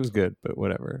favorites. It was good, but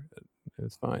whatever, it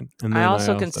was fine. And then I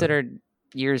also considered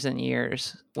Years and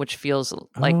Years, which feels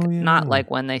like not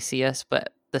like When They See Us,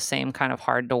 but the same kind of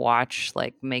hard to watch,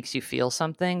 like makes you feel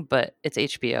something, but it's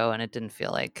HBO, and it didn't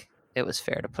feel like it was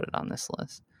fair to put it on this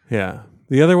list. Yeah.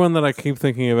 The other one that I keep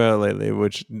thinking about lately,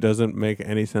 which doesn't make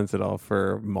any sense at all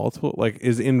for multiple, like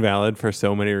is invalid for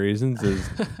so many reasons, is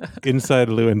Inside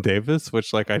Llewyn Davis,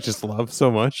 which like I just love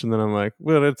so much. And then I'm like,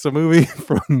 well, it's a movie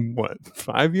from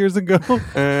 5 years ago?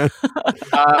 And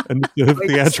the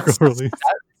theatrical release.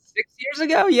 6 years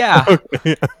ago? Yeah.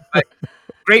 Okay, yeah. But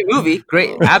great movie.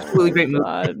 Absolutely great movie.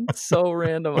 God, so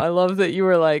random. I love that you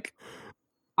were like,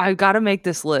 I've got to make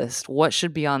this list. What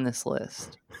should be on this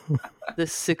list?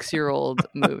 This 6-year-old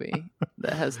movie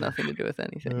that has nothing to do with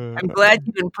anything. I'm glad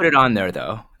you didn't put it on there,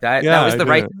 though. That was the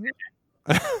right decision.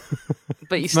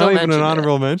 But you it's still not even an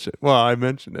honorable it. mention. Well, I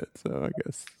mentioned it, so I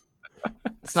guess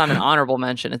it's not an honorable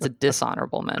mention. It's a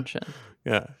dishonorable mention.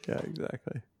 Yeah,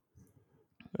 exactly.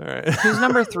 All right. Who's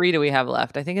number 3 do we have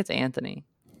left? I think it's Anthony.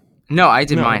 No, I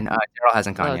did mine. Daryl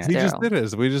hasn't gone yet. He just did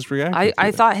his. We just reacted.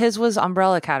 I thought his was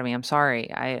Umbrella Academy. I'm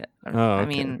sorry. I okay.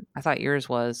 mean, I thought yours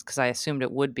was because I assumed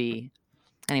it would be.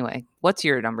 Anyway, what's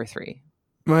your number 3?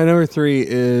 My number 3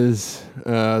 is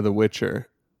The Witcher.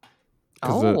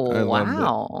 Oh,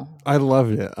 wow. I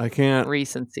loved it. I can't.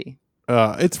 Recency.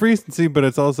 It's recency, but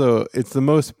it's the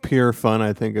most pure fun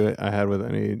I think I had with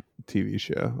any TV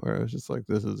show, where I was just like,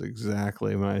 this is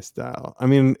exactly my style. I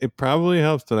mean, it probably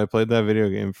helps that I played that video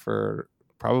game for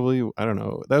probably, I don't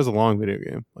know, that was a long video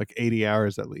game, like 80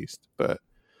 hours at least, but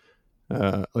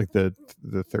like the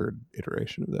third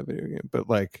iteration of that video game. But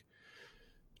like,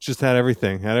 just had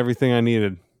everything I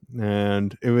needed,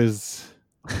 and it was.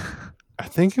 I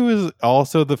think it was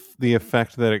also the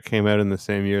effect that it came out in the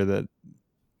same year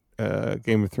that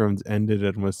Game of Thrones ended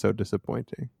and was so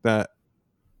disappointing. That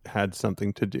had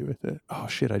something to do with it. Oh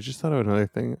shit! I just thought of another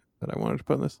thing that I wanted to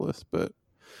put on this list, but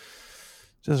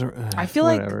just I feel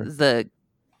whatever. like the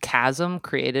chasm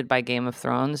created by Game of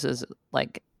Thrones is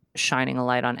like shining a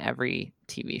light on every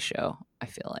TV show. I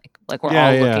feel like we're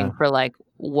all looking for like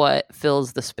what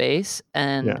fills the space,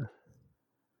 and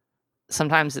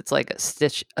sometimes it's like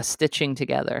a stitching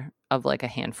together of like a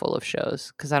handful of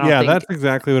shows. Because I don't think that's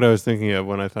exactly what I was thinking of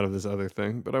when I thought of this other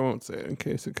thing, but I won't say it in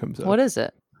case it comes up. What is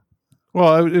it?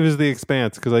 Well, it was The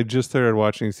Expanse, because I just started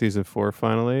watching season 4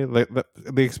 finally. Like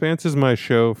The Expanse is my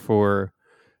show for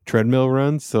treadmill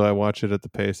runs, so I watch it at the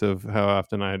pace of how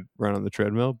often I run on the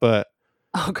treadmill. But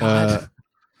oh god,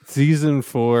 season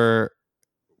 4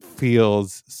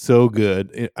 feels so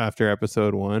good after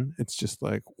episode 1. It's just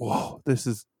like, whoa, this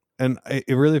is, and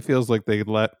it really feels like they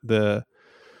let the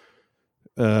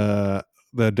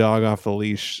dog off the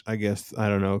leash, I guess. I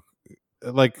don't know.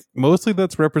 Like, mostly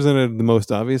that's represented the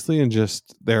most obviously in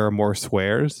just there are more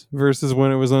swears versus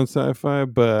when it was on Sci-Fi,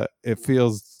 but it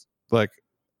feels like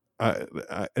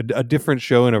a different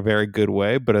show in a very good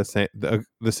way, but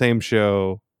the same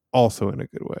show also in a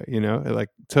good way. You know, it like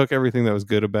took everything that was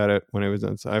good about it when it was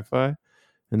on Sci-Fi,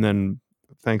 and then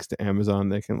thanks to Amazon,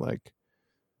 they can like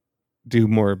do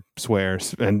more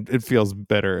swears, and it feels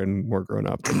better and more grown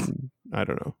up. And I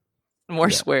don't know. More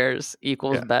swears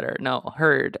equals better. No,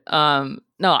 heard. No,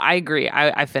 I agree.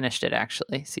 I finished it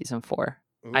actually, season 4.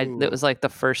 It was like the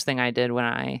first thing I did when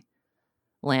I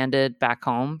landed back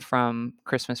home from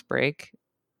Christmas break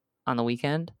on the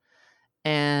weekend,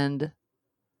 and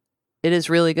it is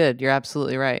really good. You're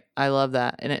absolutely right. I love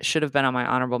that, and it should have been on my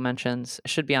honorable mentions. It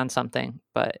should be on something,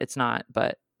 but it's not.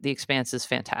 But The Expanse is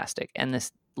fantastic, and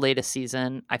this latest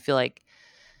season, I feel like,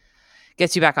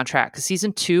 gets you back on track, because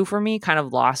season 2 for me kind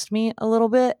of lost me a little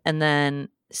bit, and then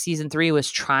season 3 was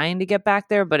trying to get back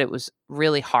there, but it was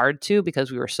really hard to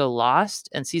because we were so lost.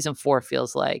 And season 4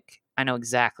 feels like I know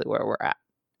exactly where we're at,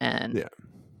 and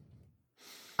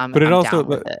I'm also down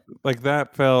with it. Like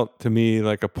that felt to me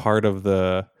like a part of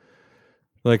the,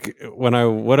 like what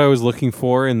I was looking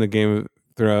for in the Game of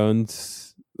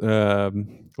Thrones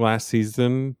last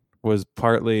season was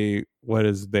partly what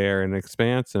is there in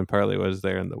Expanse and partly what is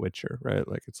there in The Witcher, right?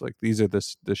 Like, it's like these are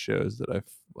the shows that I've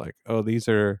like, oh, these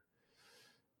are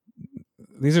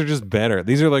just better.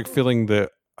 These are like filling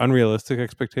the unrealistic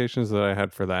expectations that I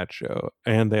had for that show,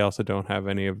 and they also don't have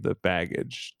any of the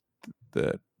baggage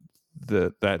that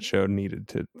that show needed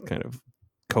to kind of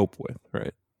cope with,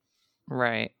 right?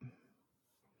 Right.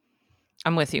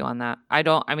 I'm with you on that. I'm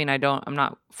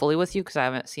not fully with you because I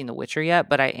haven't seen The Witcher yet,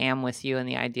 but I am with you in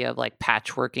the idea of like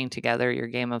patchworking together your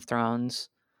Game of Thrones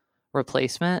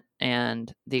replacement,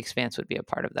 and The Expanse would be a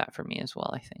part of that for me as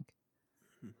well, I think.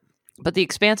 But The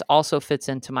Expanse also fits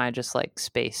into my just like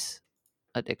space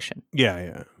addiction.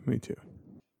 Yeah, me too.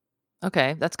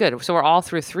 Okay, that's good. So we're all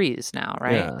through 3s now,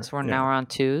 right? Yeah, so now we're on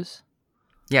 2s.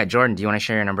 Yeah, Jordan, do you want to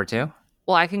share your number 2?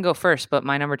 Well, I can go first, but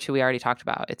my number 2 we already talked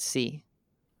about. It's C.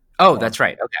 Oh, that's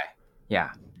right. Okay.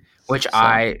 Yeah. Which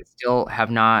I still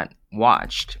have not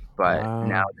watched, but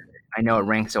now that I know it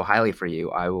ranks so highly for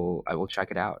you, I will check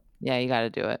it out. Yeah, you got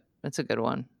to do it. It's a good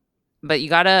one. But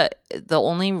the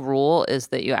only rule is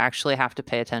that you actually have to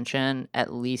pay attention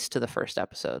at least to the first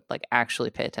episode. Like,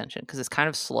 actually pay attention, because it's kind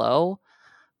of slow,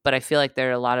 but I feel like there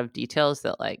are a lot of details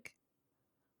that like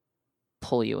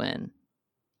pull you in.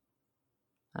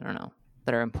 I don't know.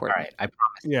 That are important. All right, I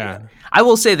promise. Yeah. I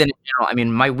will say that in general, I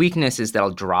mean, my weakness is that I'll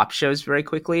drop shows very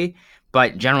quickly,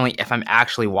 but generally if I'm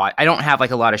actually I don't have like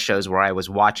a lot of shows where I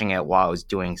was watching it while I was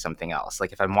doing something else.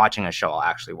 Like, if I'm watching a show, I'll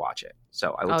actually watch it.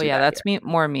 So I will do that. That's me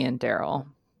and Daryl.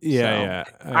 Yeah.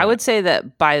 I would say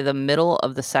that by the middle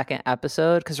of the second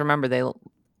episode, because remember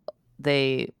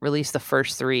they released the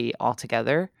first 3 all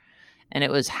together, and it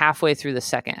was halfway through the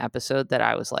second episode that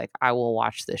I was like, I will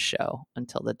watch this show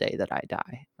until the day that I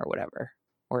die or whatever,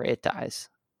 or it dies.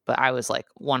 But I was like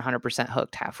 100%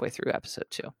 hooked halfway through episode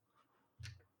 2.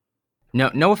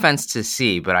 No offense to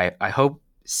C, but I hope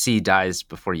C dies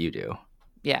before you do.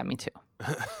 Yeah, me too.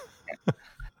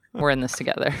 We're in this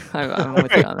together. I'm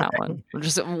with you on that one.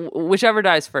 Just whichever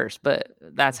dies first, but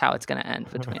that's how it's going to end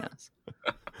between us.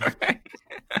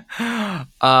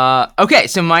 Okay,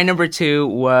 so my number 2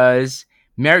 was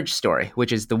Marriage Story,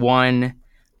 which is the one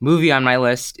movie on my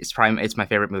list. It's my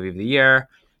favorite movie of the year,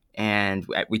 and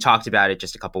we talked about it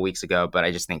just a couple weeks ago, but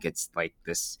I just think it's like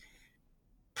this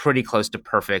pretty close to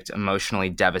perfect, emotionally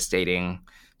devastating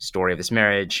story of this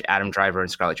marriage. Adam Driver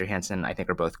and Scarlett Johansson, I think,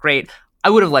 are both great.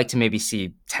 I would have liked to maybe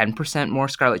see 10% more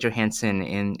Scarlett Johansson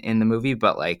in the movie,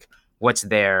 but like what's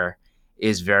there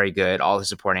is very good. All the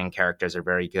supporting characters are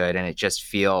very good, and it just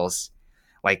feels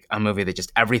like a movie that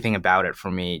just everything about it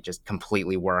for me just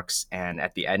completely works. And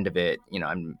at the end of it,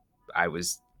 I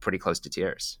was pretty close to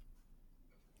tears.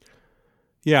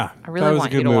 Yeah, I really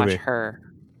want you to watch Her.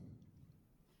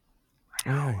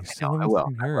 Yeah, I will.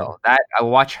 I will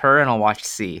watch Her, and I'll watch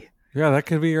C. Yeah, that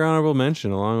could be your honorable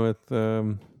mention, along with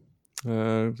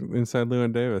Inside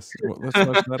Llewyn Davis. Let's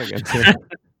watch that again too.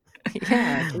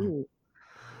 Yeah, dude.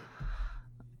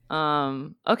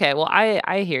 Okay, well,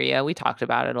 I hear you. We talked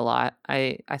about it a lot.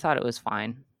 I thought it was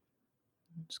fine.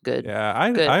 It's good. Yeah,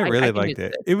 I Good. really liked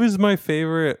it. It was my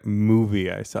favorite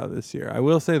movie I saw this year. I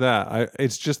will say that.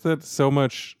 It's just that so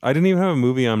much. I didn't even have a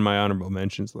movie on my honorable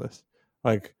mentions list.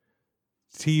 Like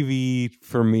TV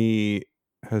for me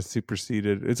has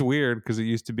superseded. It's weird because it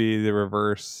used to be the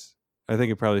reverse. I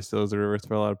think it probably still is the reverse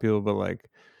for a lot of people, but like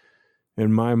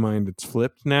in my mind, it's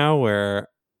flipped now, where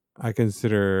I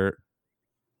consider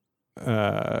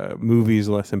movies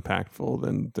less impactful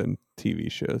than TV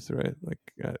shows, right?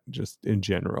 Like just in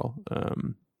general,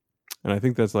 and I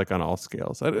think that's like on all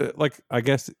scales. I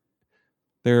guess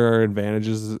there are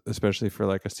advantages, especially for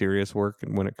like a serious work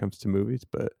and when it comes to movies,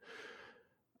 but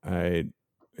I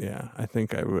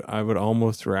think I would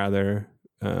almost rather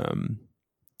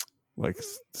like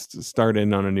start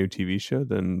in on a new TV show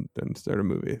than start a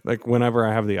movie. Like whenever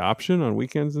I have the option on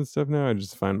weekends and stuff now, I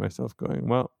just find myself going,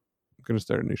 well, I'm going to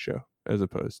start a new show as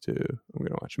opposed to I'm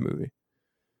going to watch a movie.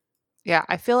 Yeah,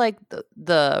 I feel like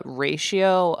the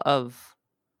ratio of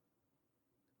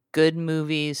good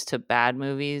movies to bad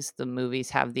movies, the movies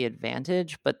have the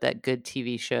advantage, but that good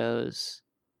TV shows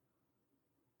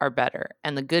are better.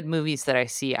 And the good movies that I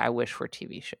see, I wish were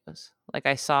TV shows. Like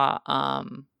I saw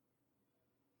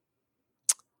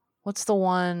what's the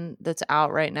one that's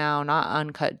out right now? Not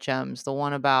Uncut Gems, the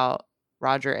one about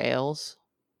Roger Ailes.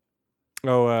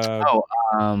 Bombshell.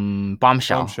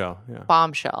 Bombshell, yeah.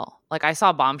 Bombshell. Like I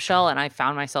saw Bombshell and I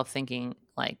found myself thinking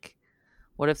like,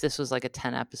 what if this was like a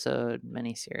 10-episode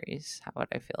miniseries? How would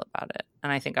I feel about it?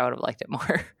 And I think I would have liked it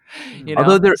more.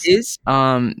 Although there is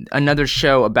another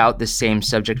show about the same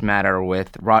subject matter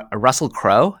with Russell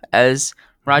Crowe as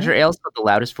Roger Ailes, The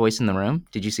Loudest Voice in the Room.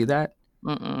 Did you see that?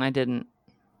 I didn't.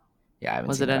 Yeah, I haven't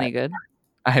Was seen it that. any good?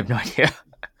 I have no idea.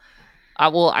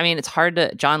 Well, I mean, it's hard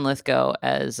to. John Lithgow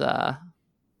as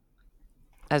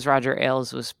Roger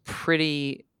Ailes was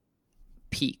pretty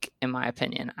peak in my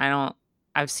opinion.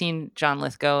 I've seen John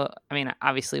Lithgow. I mean,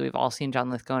 obviously we've all seen John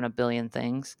Lithgow in a billion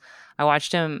things. I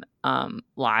watched him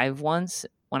live once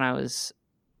when I was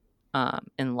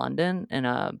in London in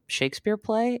a Shakespeare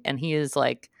play, and he is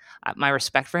like, my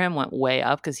respect for him went way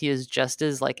up because he is just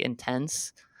as like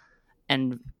intense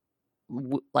and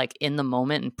like in the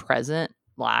moment and present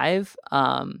live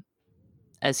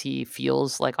as he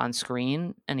feels like on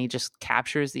screen, and he just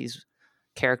captures these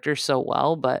characters so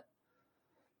well.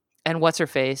 And what's her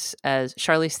face as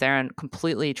Charlize Theron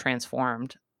completely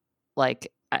transformed.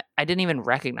 Like I didn't even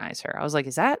recognize her. I was like,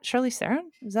 is that Charlize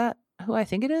Theron? Is that who I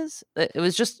think it is? It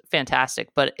was just fantastic,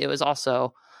 but it was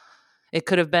also, it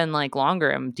could have been like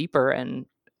longer and deeper. And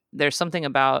there's something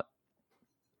about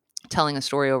telling a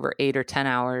story over 8 or 10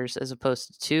 hours as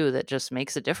opposed to 2 that just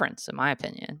makes a difference, in my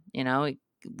opinion. It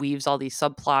weaves all these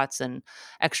subplots and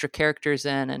extra characters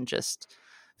in and just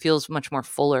feels much more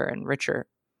fuller and richer.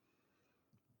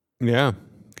 Yeah,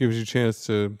 gives you a chance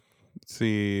to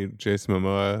see Jason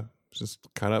Momoa just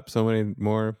cut up so many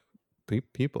more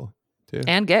people too,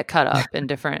 and get cut up in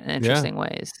different interesting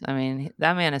ways. I mean,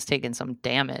 that man has taken some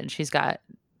damage. He's got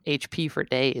HP for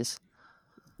days.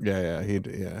 Yeah,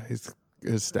 he's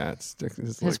his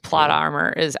stats. His plot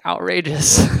armor is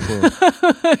outrageous.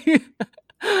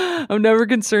 I'm never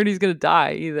concerned he's gonna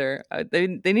die either. They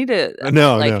need to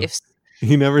if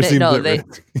he never seemed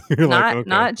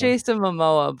not Jason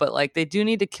Momoa, but like they do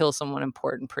need to kill someone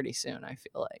important pretty soon. I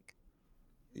feel like.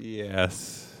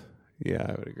 Yes. Yeah,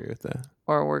 I would agree with that.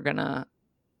 Or we're gonna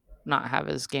not have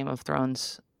his Game of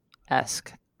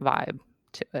Thrones-esque vibe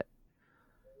to it.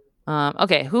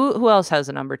 Okay, who else has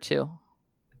a number 2?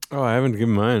 Oh, I haven't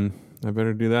given mine. I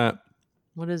better do that.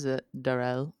 What is it,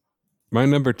 Darrell? My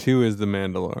number 2 is The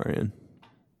Mandalorian.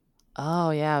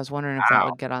 Oh yeah, I was wondering if that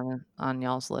would get on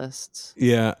y'all's lists.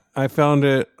 Yeah, I found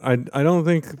it. I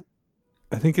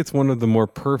think it's one of the more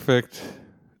perfect,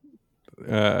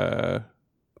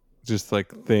 just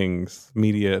like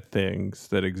media things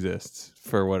that exists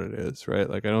for what it is, right?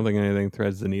 Like I don't think anything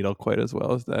threads the needle quite as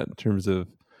well as that in terms of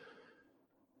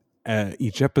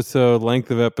each episode,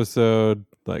 length of episode,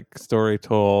 like story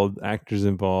told, actors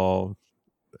involved,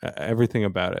 everything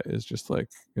about it is just like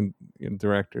in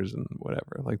directors and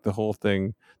whatever. Like the whole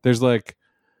thing. There's like,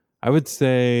 I would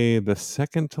say the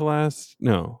second to last,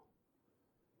 no,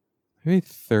 maybe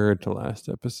third to last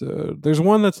episode. There's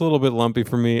one that's a little bit lumpy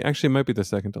for me. Actually, it might be the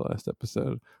second to last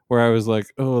episode where I was like,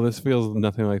 oh, this feels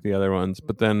nothing like the other ones.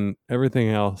 But then everything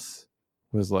else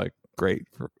was like great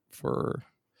for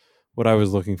what I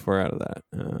was looking for out of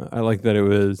that. I like that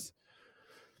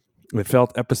it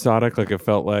felt episodic. Like it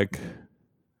felt like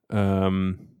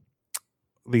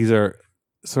these are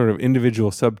sort of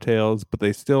individual subtales, but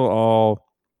they still all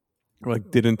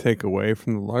like didn't take away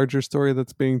from the larger story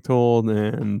that's being told.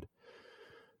 And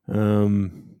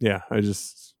yeah, I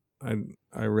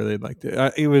really liked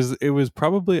it. It was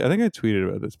probably, I think I tweeted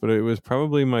about this, but it was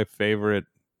probably my favorite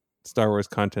Star Wars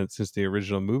content since the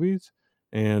original movies.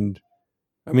 And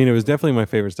I mean, it was definitely my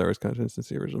favorite Star Wars content since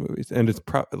the original movies. And it's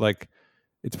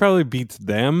probably beats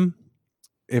them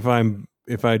if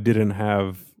I didn't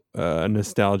have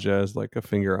nostalgia as like a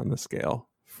finger on the scale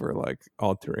for like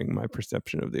altering my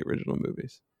perception of the original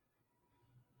movies.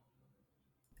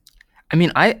 I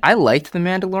mean, I liked The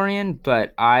Mandalorian,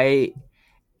 but we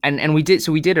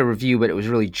did a review, but it was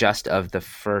really just of the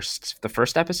first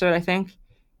episode, I think.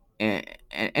 And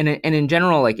in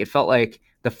general, like it felt like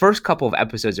the first couple of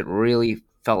episodes, it really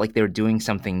felt like they were doing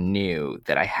something new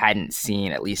that I hadn't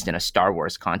seen, at least in a Star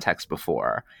Wars context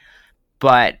before.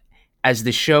 But as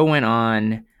the show went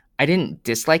on, I didn't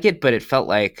dislike it, but it felt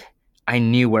like I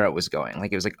knew where it was going.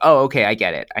 Like it was like, oh, okay, I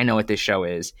get it. I know what this show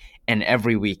is. And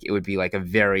every week it would be like a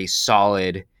very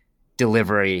solid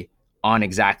delivery on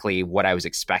exactly what I was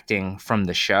expecting from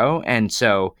the show. And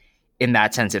so in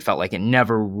that sense, it felt like it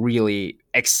never really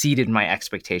exceeded my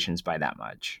expectations by that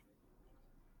much.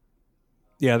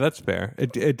 Yeah, that's fair.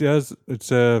 It does.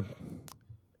 It's a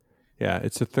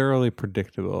thoroughly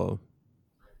predictable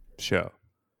show.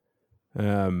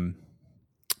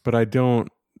 But I don't.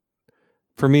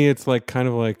 For me, it's like kind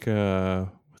of like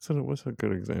what's a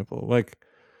good example? Like,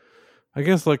 I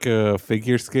guess like a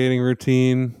figure skating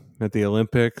routine at the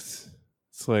Olympics.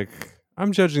 It's like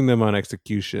I'm judging them on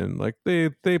execution. Like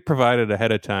they provided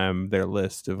ahead of time their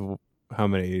list of how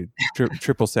many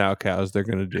triple sow cows they're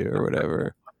going to do or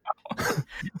whatever.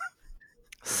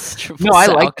 Triple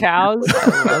sow cows.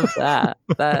 I love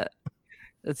that.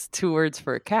 That's 2 words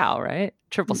for a cow, right?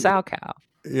 Triple sow cow.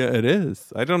 Yeah, it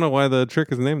is. I don't know why the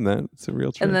trick is named that. It's a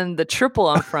real trick. And then the triple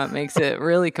on front makes it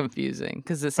really confusing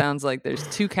because it sounds like there's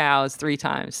 2 cows 3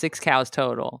 times, 6 cows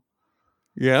total.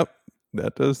 Yep,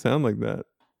 that does sound like that.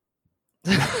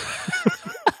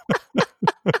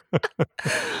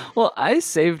 Well, I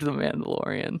saved The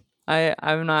Mandalorian.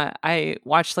 I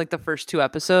watched like the first 2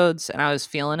 episodes and I was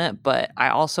feeling it, but I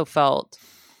also felt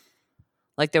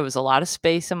like there was a lot of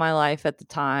space in my life at the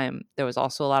time. There was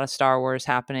also a lot of Star Wars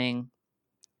happening.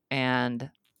 And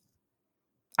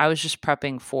I was just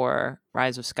prepping for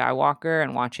Rise of Skywalker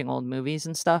and watching old movies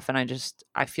and stuff. And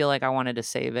I feel like I wanted to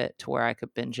save it to where I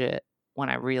could binge it when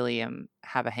I really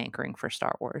have a hankering for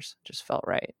Star Wars. It just felt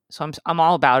right. So I'm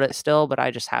all about it still, but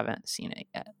I just haven't seen it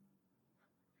yet.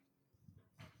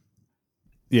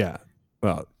 Yeah.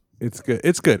 Well, it's good.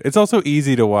 It's good. It's also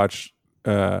easy to watch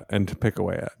and to pick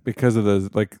away at because of those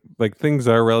like things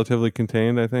are relatively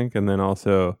contained, I think, and then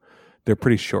also they're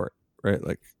pretty short, right?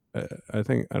 Like I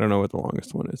think I don't know what the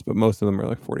longest one is, but most of them are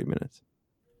like 40 minutes.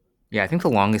 Yeah, I think the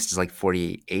longest is like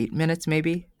 48 minutes,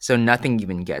 maybe. So nothing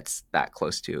even gets that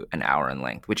close to an hour in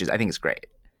length, which I think is great.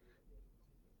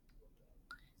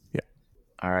 Yeah.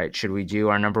 All right, should we do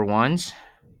our number ones?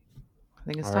 I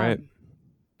think it's all time. Right.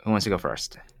 Who wants to go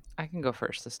first? I can go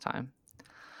first this time.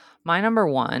 My number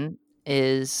 1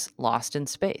 is Lost in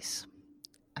Space.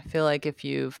 I feel like if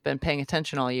you've been paying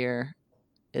attention all year,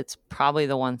 it's probably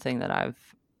the one thing that I've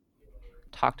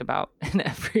talked about in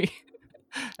every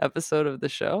episode of the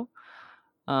show.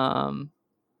 The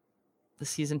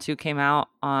season 2 came out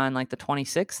on like the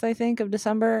 26th, I think, of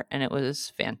December, and it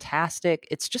was fantastic.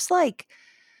 It's just like,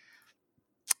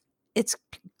 it's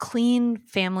clean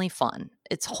family fun.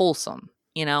 It's wholesome,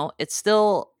 you know? It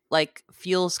still like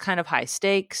feels kind of high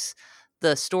stakes.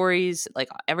 The stories, like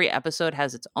every episode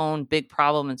has its own big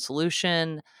problem and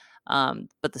solution.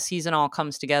 But the season all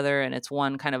comes together and it's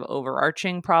one kind of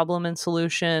overarching problem and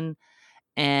solution.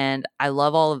 And I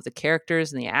love all of the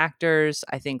characters and the actors.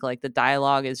 I think like the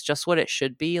dialogue is just what it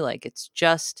should be. Like it's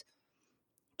just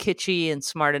kitschy and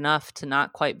smart enough to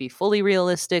not quite be fully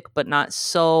realistic, but not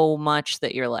so much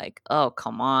that you're like, oh,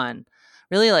 come on.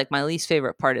 Really, like my least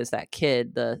favorite part is that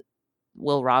kid, the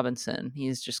Will Robinson.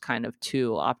 He's just kind of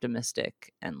too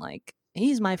optimistic and like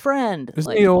he's my friend. Isn't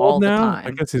like he all old the now? time.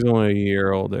 I guess he's only a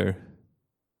year older.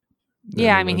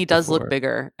 Yeah, I mean, he does look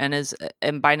bigger,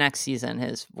 and by next season,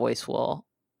 his voice will,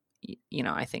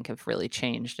 I think have really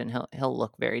changed, and he'll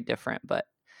look very different. But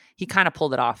he kind of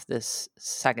pulled it off this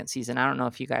second season. I don't know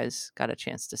if you guys got a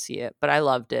chance to see it, but I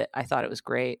loved it. I thought it was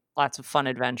great. Lots of fun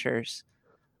adventures.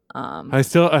 I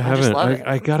haven't.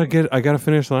 I gotta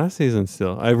finish last season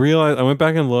still. I realized I went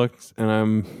back and looked, and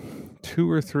I'm 2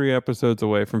 or 3 episodes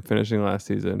away from finishing last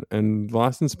season. And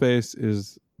Lost in Space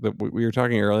is we were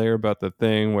talking earlier about the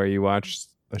thing where you watch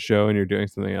a show and you're doing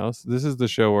something else. This is the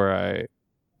show where I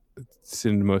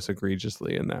sinned most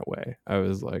egregiously in that way. I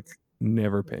was like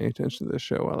never paying attention to this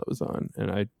show while it was on, and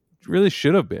I really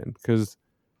should have been, because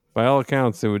by all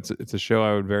accounts it's a show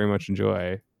I would very much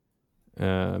enjoy.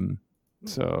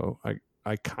 So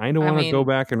I kind of want to go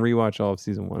back and rewatch all of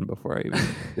season 1 before I even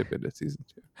dip into season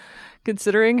 2.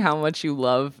 Considering how much you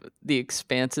love The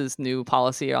Expanse's new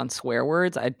policy on swear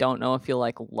words, I don't know if you'll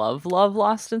love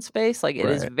Lost in Space. It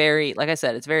is very, like I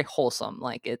said, it's very wholesome.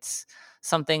 It's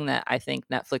something that I think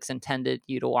Netflix intended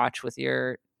you to watch with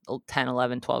your 10,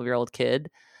 11, 12-year-old kid.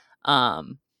 But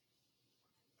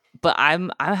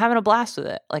I'm having a blast with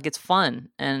it. It's fun,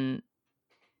 and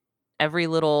every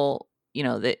little,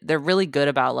 they're really good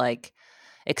about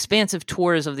expansive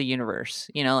tours of the universe.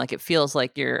 It feels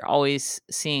like you're always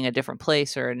seeing a different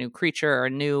place or a new creature or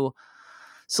a new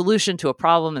solution to a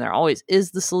problem, and there always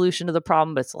is the solution to the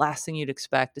problem, but it's the last thing you'd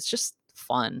expect. It's just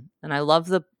fun, and I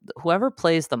love whoever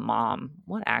plays the mom.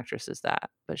 What actress is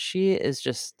that? But she is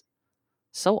just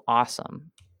so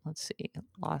awesome. Let's see,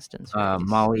 Lost in Space.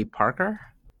 Molly Parker.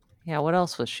 Yeah, what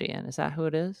else was she in? Is that who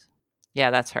it is? Yeah,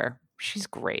 that's her. She's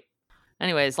great.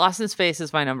 Anyways, Lost in Space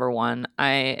is my number 1.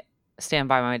 I stand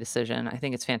by my decision. I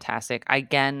think it's fantastic.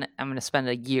 Again, I'm going to spend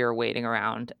a year waiting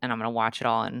around, and I'm going to watch it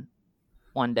all in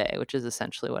one day, which is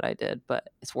essentially what I did. But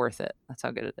it's worth it. That's how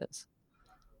good it is.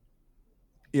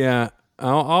 Yeah,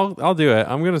 I'll do it.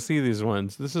 I'm going to see these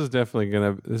ones. This is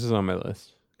on my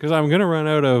list, because I'm going to run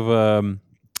out of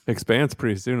Expanse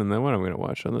pretty soon, and then what I'm going to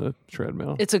watch on the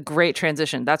treadmill. It's a great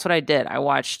transition. That's what I did. I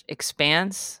watched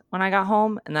Expanse when I got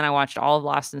home, and then I watched all of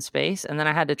Lost in Space, and then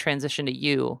I had to transition to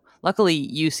You. Luckily,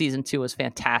 You season 2 was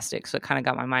fantastic, so it kind of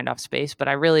got my mind off Space, but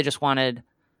I really just wanted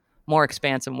more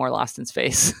Expanse and more Lost in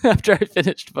Space after I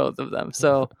finished both of them.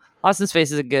 So Lost in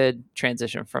Space is a good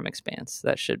transition from Expanse.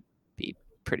 That should be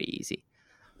pretty easy.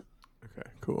 Okay,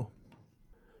 cool.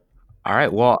 All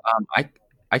right, well,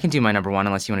 I can do my number 1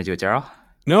 unless you want to do it, Daryl.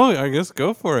 No, I guess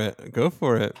go for it. Go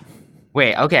for it.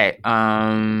 Wait, okay.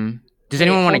 Does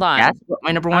anyone want to guess what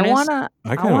my number 1 is?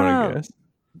 I kind of want to guess.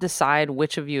 Decide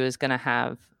which of you is going to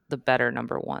have the better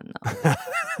number 1, though.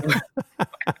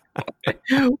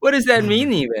 What does that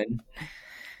mean, even?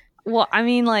 Well, I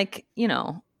mean,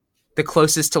 the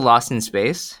closest to Lost in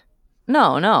Space?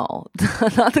 No, not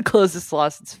the closest to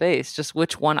Lost in Space. Just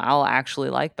which one I'll actually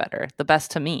like better. The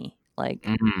best to me.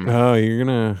 Oh, you're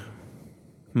going to...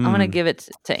 I'm going to give it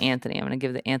to Anthony. I'm going to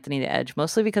give Anthony the edge,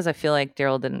 mostly because I feel like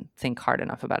Daryl didn't think hard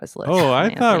enough about his list. Oh,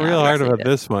 I thought real hard about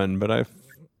this one, but I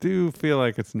do feel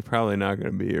like it's probably not going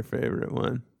to be your favorite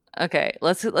one. Okay,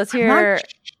 let's hear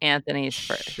Anthony's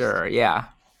first. Sure, yeah.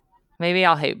 Maybe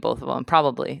I'll hate both of them.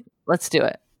 Probably. Let's do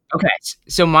it. Okay,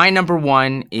 so my number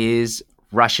 1 is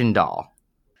Russian Doll.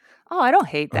 Oh, I don't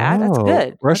hate that. That's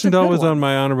good. Russian Doll was on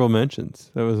my honorable mentions.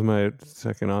 That was my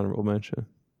second honorable mention.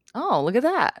 Oh, look at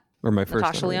that. Or my first.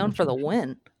 Natasha Lyonne for the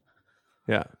win.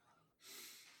 Yeah.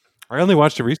 I only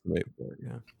watched it recently. But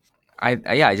yeah.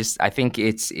 I think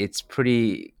it's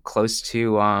pretty close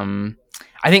to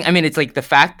it's the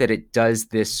fact that it does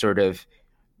this sort of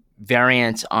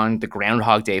variant on the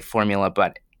Groundhog Day formula,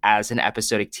 but as an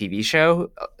episodic TV show,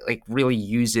 really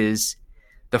uses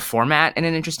the format in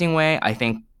an interesting way. I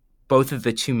think both of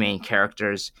the 2 main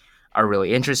characters are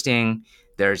really interesting.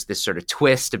 There's this sort of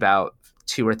twist about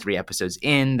 2 or 3 episodes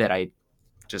in that I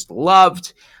just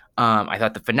loved. I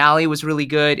thought the finale was really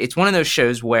good. It's one of those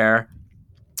shows where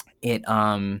it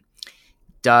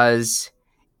does,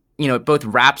 it both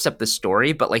wraps up the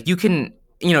story, but you can,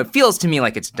 it feels to me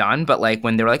like it's done, but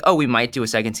when they were like, oh, we might do a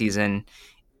second season,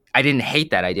 I didn't hate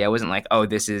that idea. I wasn't like, oh,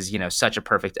 this is, such a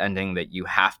perfect ending that you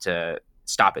have to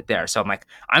stop it there. So I'm like,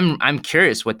 I'm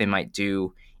curious what they might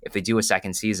do if they do a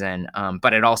second season.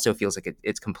 But it also feels like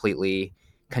it's completely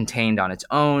contained on its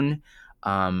own.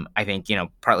 I think,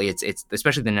 partly it's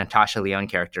especially the Natasha Lyonne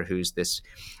character, who's this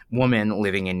woman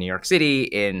living in New York City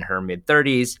in her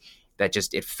mid-30s, that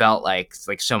just, it felt like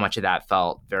so much of that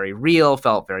felt very real,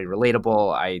 felt very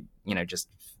relatable. I, just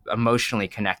emotionally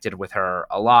connected with her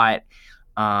a lot.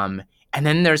 And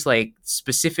then there's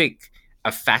specific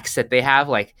effects that they have,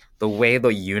 like the way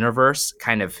the universe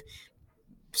kind of.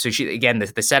 So she again,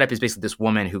 the setup is basically this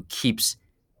woman who keeps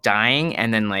dying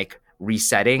and then like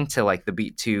resetting to like the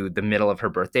beat to the middle of her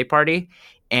birthday party,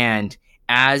 and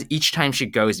as each time she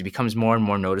goes, it becomes more and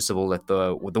more noticeable that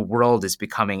the world is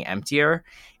becoming emptier,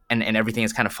 and everything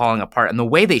is kind of falling apart. And the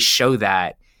way they show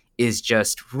that is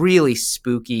just really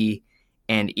spooky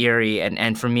and eerie.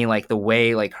 And for me, like the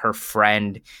way like her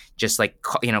friend just like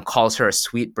calls her a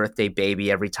sweet birthday baby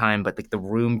every time, but like the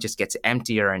room just gets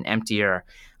emptier and emptier.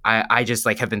 I just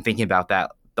like have been thinking about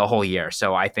that the whole year.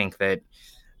 So I think that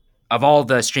of all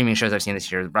the streaming shows I've seen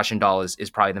this year, Russian Doll is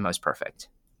probably the most perfect.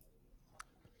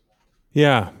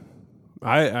 Yeah,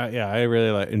 I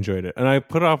really enjoyed it, and I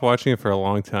put off watching it for a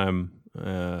long time,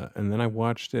 and then I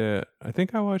watched it. I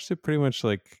think I watched it pretty much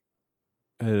like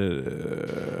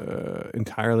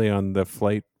entirely on the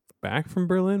flight back from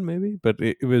Berlin, maybe. But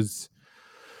it was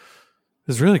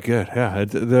really good. Yeah,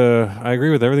 I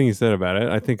agree with everything you said about it.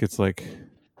 I think it's like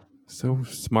so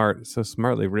smart, so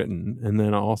smartly written, and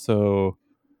then also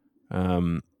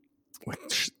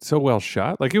so well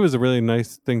shot. Like it was a really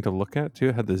nice thing to look at too.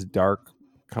 It had this dark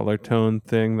color tone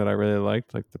thing that I really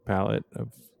liked, like the palette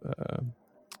of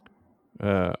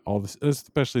all this,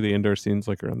 especially the indoor scenes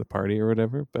like around the party or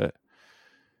whatever. But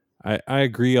I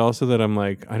agree also that I'm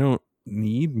like, I don't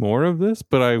need more of this,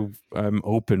 but I'm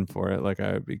open for it. Like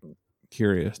I'd be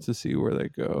curious to see where they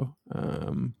go.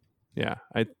 Yeah,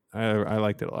 I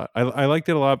liked it a lot. I liked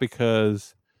it a lot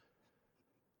because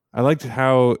I liked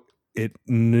how it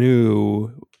knew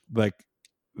like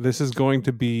this is going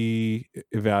to be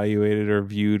evaluated or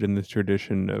viewed in the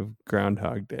tradition of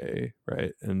Groundhog Day,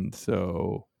 right? And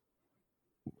so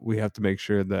we have to make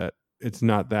sure that it's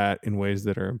not that in ways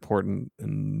that are important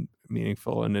and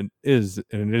meaningful, and it is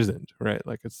and it isn't, right?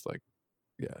 Like it's like,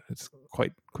 yeah, it's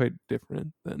quite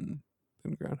different than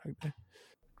Groundhog Day.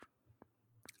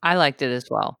 I liked it as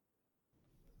well.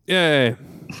 Yay!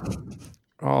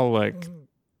 All like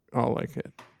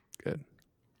it. Good.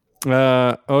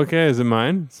 Okay, is it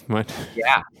mine? It's mine.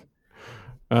 Yeah.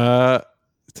 So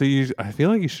I feel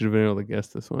like you should have been able to guess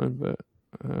this one, but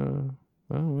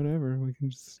well, whatever. We can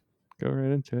just go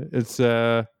right into it. It's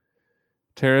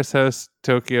Terrace House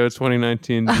Tokyo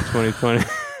 2019 to 2020.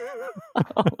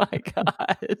 Oh my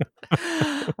god!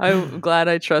 I'm glad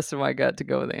I trusted my gut to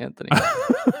go with Anthony.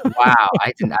 Wow,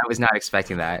 I was not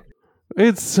expecting that.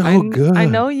 It's so good. I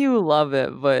know you love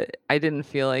it, but I didn't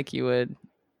feel like you would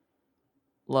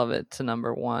love it to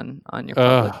number one on your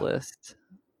public list.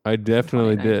 I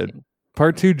definitely did.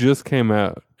 Part 2 just came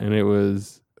out, and it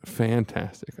was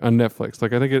fantastic on Netflix.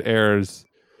 Like I think it airs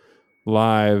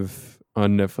live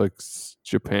on Netflix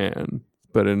Japan,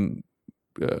 but in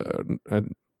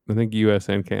I think US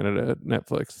and Canada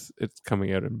Netflix, it's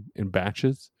coming out in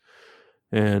batches.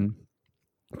 And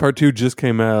part 2 just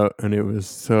came out, and it was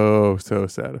so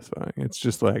satisfying. It's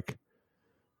just like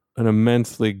an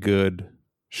immensely good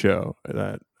show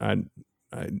that I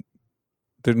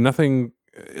there's nothing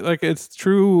like, it's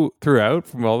true throughout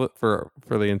from all for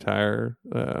the entire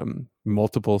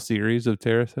multiple series of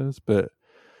Terrace House, but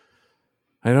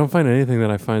I don't find anything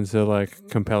that I find so like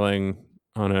compelling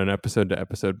on an episode to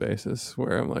episode basis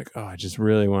where I'm like, oh, I just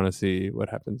really want to see what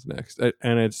happens next.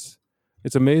 And it's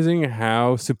amazing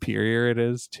how superior it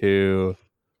is to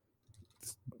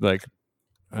like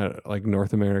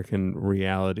North American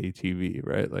reality TV,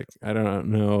 right? Like I don't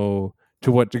know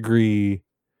to what degree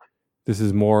this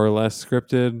is more or less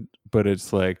scripted, but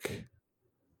it's like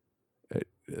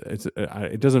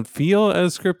it doesn't feel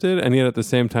as scripted, and yet at the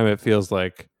same time it feels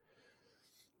like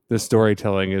the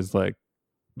storytelling is like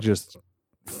just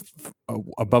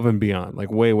above and beyond,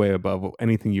 like way above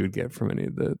anything you would get from any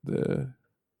of the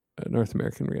North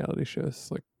American reality shows.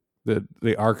 Like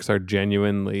the arcs are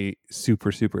genuinely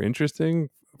super interesting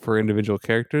for individual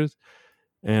characters,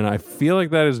 and I feel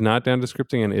like that is not down to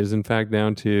scripting and is in fact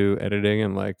down to editing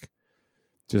and like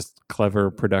just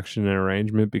clever production and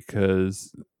arrangement,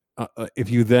 because if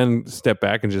you then step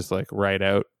back and just like write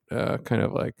out kind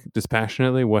of like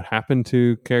dispassionately what happened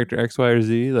to character X, Y, or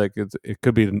Z, like it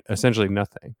could be essentially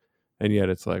nothing, and yet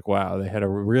it's like, wow, they had a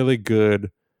really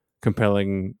good,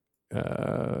 compelling,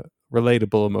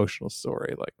 relatable, emotional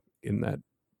story like in that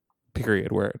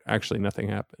period where actually nothing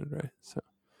happened, right? So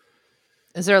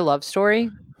is there a love story?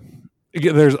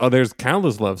 Yeah, there's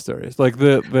countless love stories, like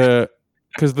the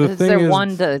because the is thing there is,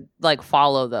 one to like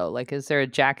follow though? Like, is there a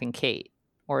Jack and Kate,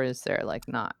 or is there like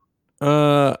not?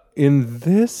 In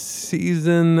this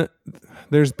season,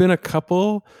 there's been a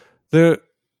couple.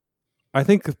 I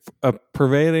think a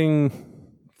prevailing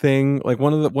thing, like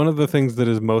one of the things that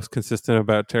is most consistent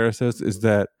about Terrace House is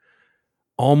that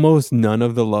almost none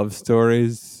of the love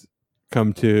stories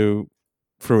come to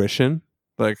fruition.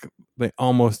 Like they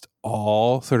almost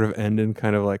all sort of end in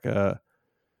kind of like a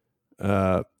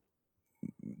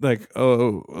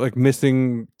like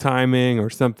missing timing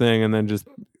or something, and then just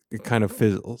it kind of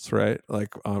fizzles, right?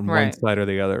 Like on one Right. side or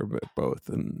the other, but both.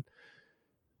 And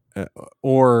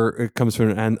or it comes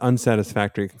from an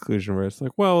unsatisfactory conclusion where it's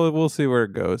like, well, we'll see where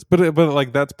it goes. But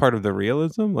like that's part of the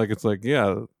realism. Like it's like,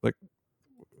 yeah, like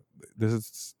this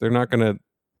is they're not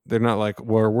like,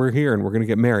 well, we're here and we're gonna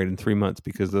get married in 3 months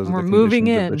because those are We're the moving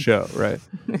conditions of the in. show, right?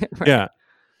 Right. Yeah.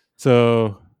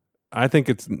 So I think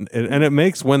and it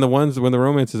makes when the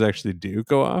romances actually do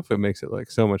go off, it makes it like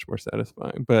so much more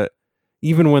satisfying. But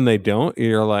even when they don't,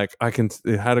 you're like,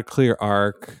 it had a clear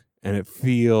arc, and it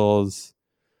feels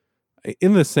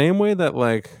in the same way that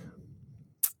like,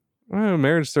 I don't know,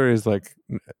 Marriage Story is like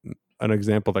an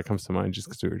example that comes to mind just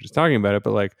because we were just talking about it.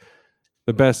 But like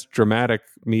the best dramatic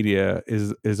media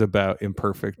is about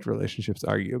imperfect relationships,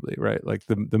 arguably, right? Like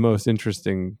the most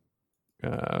interesting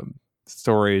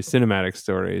stories, cinematic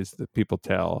stories that people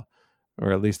tell,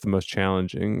 or at least the most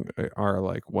challenging, are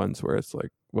like ones where it's like,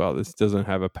 well, this doesn't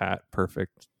have a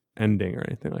perfect ending or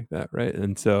anything like that, right?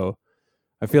 And so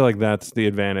I feel like that's the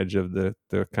advantage of the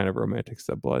kind of romantic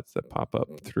subplots that pop up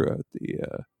throughout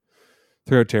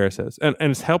Terrace House, and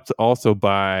it's helped also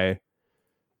by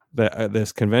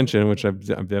this convention, which I've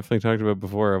definitely talked about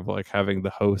before, of like having the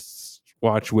hosts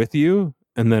watch with you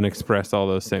and then express all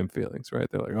those same feelings, right?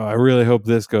 They're like, oh, I really hope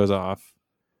this goes off.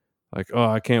 Like, oh,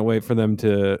 I can't wait for them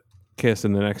to kiss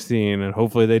in the next scene, and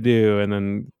hopefully they do. And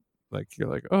then like you're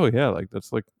like, oh yeah, like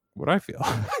that's like what I feel.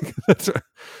 That's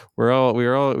we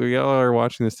all are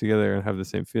watching this together and have the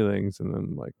same feelings, and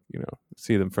then like, you know,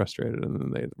 see them frustrated, and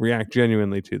then they react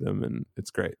genuinely to them, and it's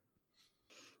great.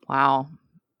 Wow.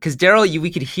 Because Daryl,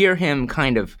 we could hear him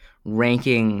kind of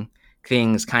ranking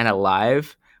things kind of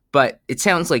live, but it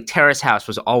sounds like Terrace House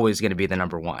was always going to be the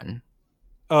number one.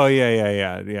 Oh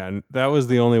yeah. That was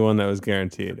the only one that was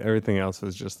guaranteed. Everything else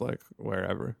was just like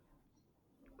wherever.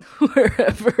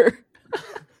 Wherever.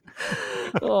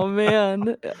 Oh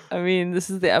man. I mean, this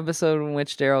is the episode in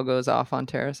which Daryl goes off on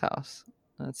Terrace House.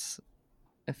 That's,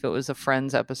 if it was a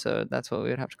Friends episode, that's what we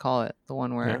would have to call it. The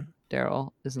one where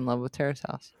Daryl is in love with Terrace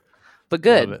House. But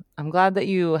good. I'm glad that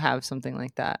you have something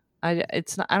like that. I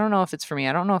don't know if it's for me.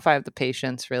 I don't know if I have the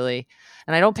patience really,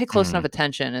 and I don't pay close enough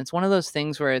attention. It's one of those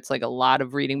things where it's like a lot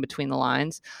of reading between the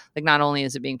lines. Like not only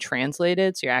is it being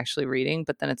translated, so you're actually reading,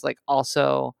 but then it's like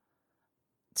also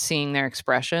seeing their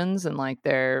expressions and like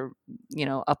their, you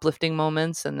know, uplifting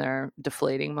moments and their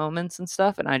deflating moments and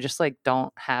stuff. And I just like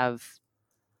I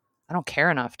don't care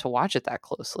enough to watch it that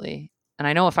closely. And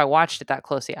I know if I watched it that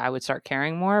closely, I would start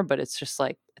caring more, but it's just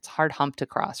like, it's a hard hump to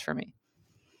cross for me.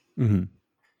 Mm-hmm.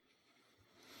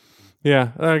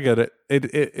 Yeah, I get it.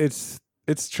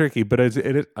 It's tricky, but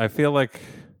I feel like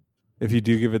if you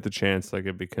do give it the chance, like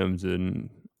it becomes an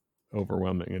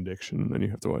overwhelming addiction, and then you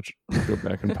have to go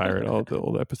back and pirate all the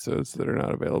old episodes that are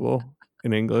not available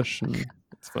in English, and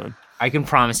it's fun. I can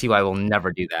promise you I will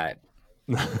never do that.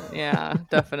 Yeah,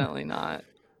 definitely not.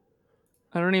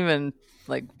 I don't even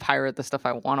like pirate the stuff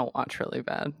I want to watch really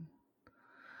bad.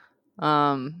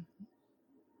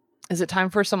 Is it time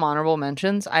for some honorable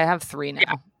mentions? I have 3 now.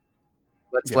 Yeah.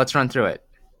 Let's run through it.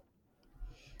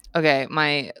 Okay,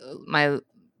 my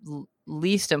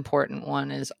least important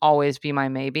one is Always Be My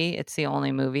Maybe. It's the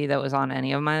only movie that was on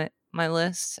any of my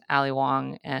lists. Ali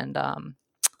Wong and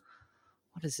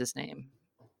what is his name?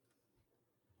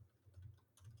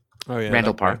 Oh yeah,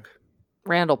 Randall Park.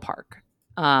 Randall Park.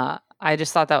 I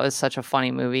just thought that was such a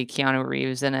funny movie. Keanu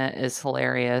Reeves in it is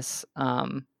hilarious.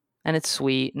 And it's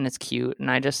sweet and it's cute.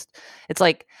 And it's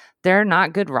like, they're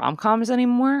not good rom-coms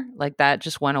anymore. Like that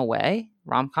just went away.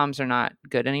 Rom-coms are not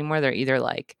good anymore. They're either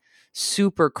like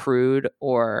super crude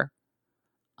or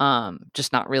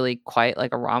just not really quite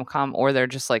like a rom-com, or they're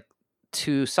just like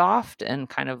too soft and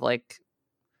kind of like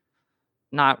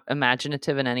not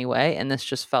imaginative in any way. And this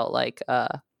just felt like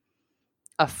a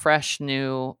fresh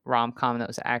new rom-com that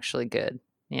was actually good,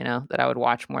 you know, that I would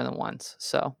watch more than once.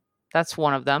 So that's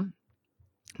one of them.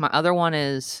 My other one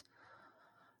is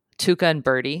Tuca and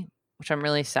Birdie, which I'm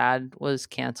really sad was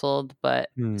canceled, but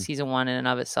season 1 in and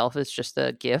of itself is just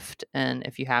a gift. And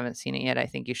if you haven't seen it yet, I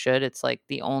think you should. It's like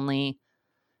the only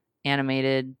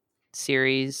animated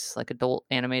series, like adult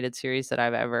animated series that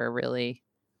I've ever really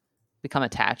become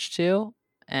attached to.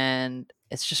 And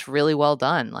it's just really well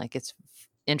done. Like it's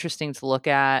interesting to look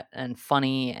at and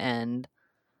funny and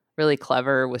really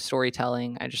clever with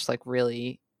storytelling. I just like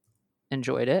really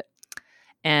enjoyed it.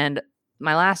 And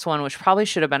my last one, which probably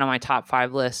should have been on my top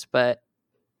 5 list, but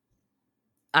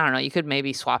I don't know, you could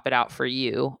maybe swap it out for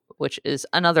You, which is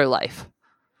Another Life.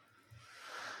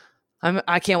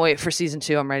 I can't wait for season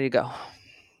 2. I'm ready to go.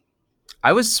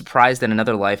 I was surprised that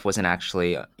Another Life wasn't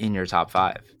actually in your top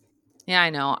 5. Yeah, I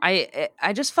know.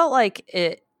 I just felt like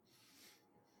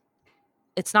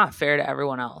it's not fair to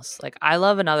everyone else. Like, I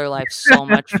love Another Life so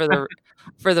much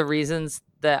for the reasons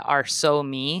that are so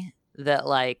me, that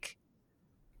like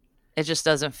it just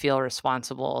doesn't feel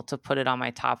responsible to put it on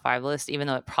my top 5 list, even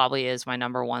though it probably is my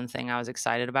number one thing I was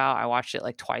excited about. I watched it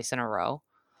like twice in a row,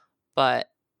 but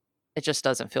it just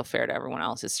doesn't feel fair to everyone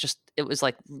else. It was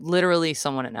like literally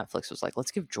someone at Netflix was like,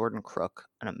 let's give Jordan Crook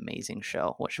an amazing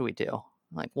show. What should we do?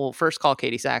 I'm like, well, first call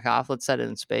Katie Sackhoff. Let's set it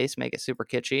in space, make it super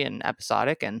kitschy and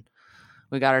episodic. And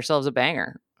we got ourselves a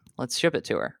banger. Let's ship it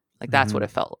to her. Like, that's what it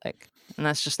felt like. And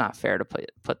that's just not fair to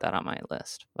put that on my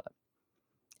list, but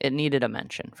it needed a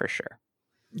mention for sure.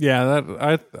 Yeah,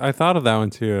 that I thought of that one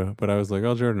too, but I was like,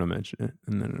 oh, Jordan will mention it,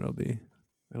 and then it'll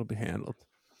be handled.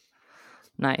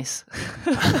 Nice.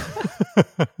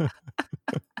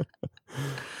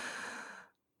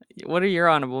 What are your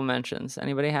honorable mentions?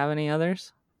 Anybody have any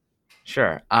others?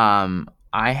 Sure. I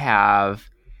have.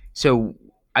 So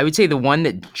I would say the one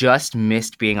that just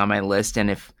missed being on my list,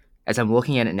 and as I'm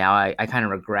looking at it now, I kind of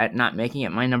regret not making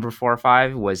it my number 4 or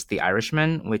 5, was The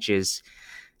Irishman, which is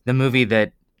the movie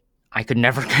that I could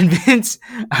never convince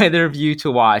either of you to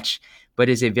watch, but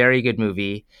is a very good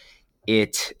movie.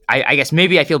 I guess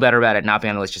maybe I feel better about it not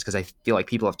being on the list just because I feel like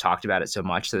people have talked about it so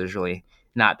much, so there's really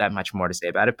not that much more to say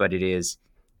about it, but it is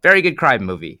a very good crime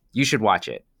movie. You should watch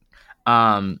it.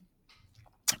 And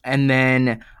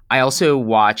then I also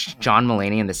watched John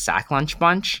Mulaney and the Sack Lunch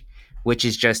Bunch, which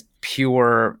is just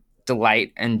pure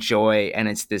delight and joy, and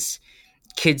it's this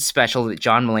kids special that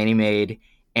John Mulaney made,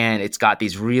 and it's got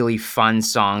these really fun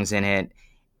songs in it,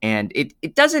 and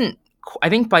it doesn't. I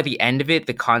think by the end of it,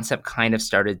 the concept kind of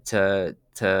started to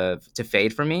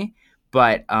fade for me.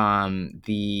 But at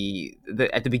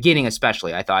the beginning,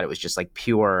 especially, I thought it was just like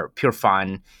pure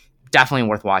fun, definitely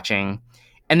worth watching.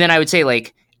 And then I would say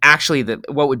like actually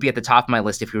what would be at the top of my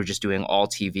list if we were just doing all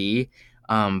TV,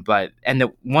 but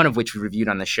the one of which we reviewed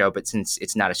on the show, but since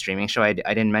it's not a streaming show, I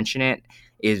didn't mention it.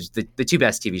 Is the 2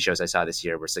 best TV shows I saw this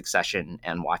year were Succession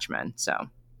and Watchmen. So.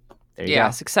 There you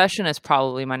go. Succession is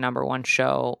probably my number 1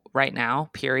 show right now,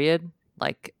 period.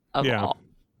 Like, all,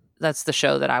 that's the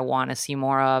show that I want to see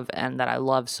more of and that I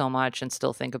love so much and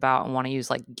still think about and want to use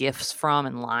like GIFs from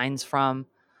and lines from.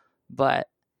 But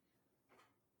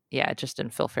yeah, it just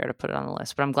didn't feel fair to put it on the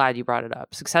list. But I'm glad you brought it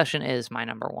up. Succession is my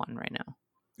number 1 right now.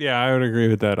 Yeah, I would agree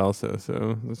with that also.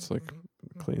 So it's like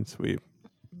a clean sweep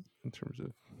in terms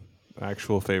of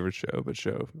actual favorite show, but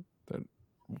show that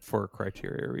for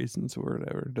criteria reasons or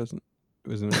whatever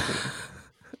wasn't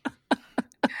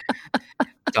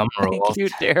Dumb rules. Thank you,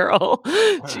 Daryl.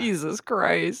 Jesus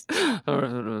Christ.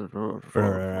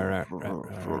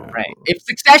 Right. If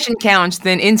Succession counts,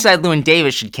 then Inside Llewyn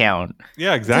Davis should count.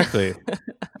 Yeah, exactly.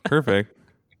 Perfect.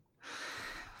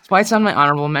 That's why it's on my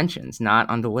honorable mentions, not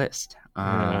on the list.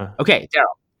 Okay, Daryl.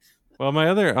 Well, my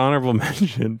other honorable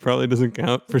mention probably doesn't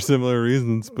count for similar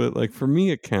reasons, but like for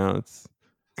me it counts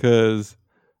because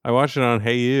I watched it on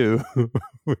HeyU,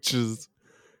 which is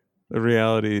a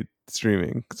reality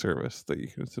streaming service that you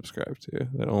can subscribe to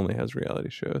that only has reality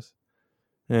shows.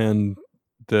 And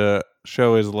the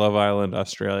show is Love Island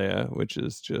Australia, which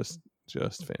is just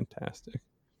fantastic.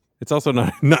 It's also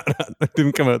not it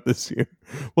didn't come out this year.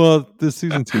 Well, the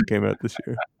season 2 came out this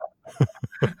year.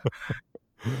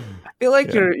 I feel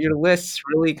like your lists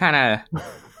really kind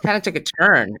of took a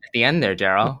turn at the end there,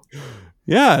 Daryl.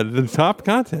 Yeah, the top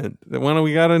content. When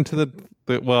we got into the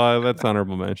well, that's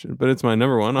honorable mention, but it's my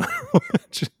number 1 honorable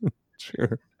mention.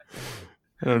 Sure.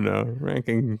 I don't know.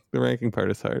 The ranking part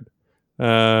is hard.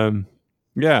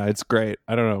 Yeah, it's great.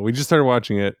 I don't know. We just started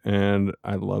watching it and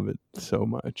I love it so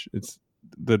much. It's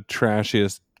the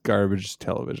trashiest garbage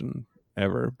television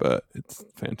ever, but it's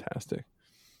fantastic.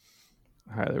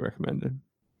 Highly recommended.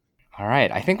 All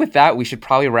right. I think with that, we should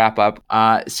probably wrap up.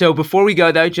 So before we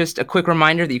go, though, just a quick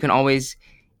reminder that you can always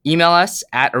email us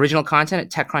at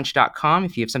originalcontent@techcrunch.com.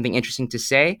 If you have something interesting to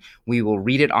say, we will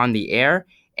read it on the air.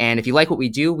 And if you like what we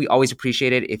do, we always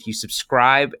appreciate it if you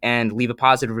subscribe and leave a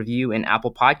positive review in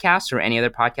Apple Podcasts or any other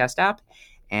podcast app.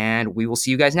 And we will see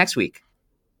you guys next week.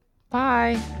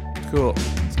 Bye. Cool.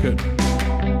 It's good.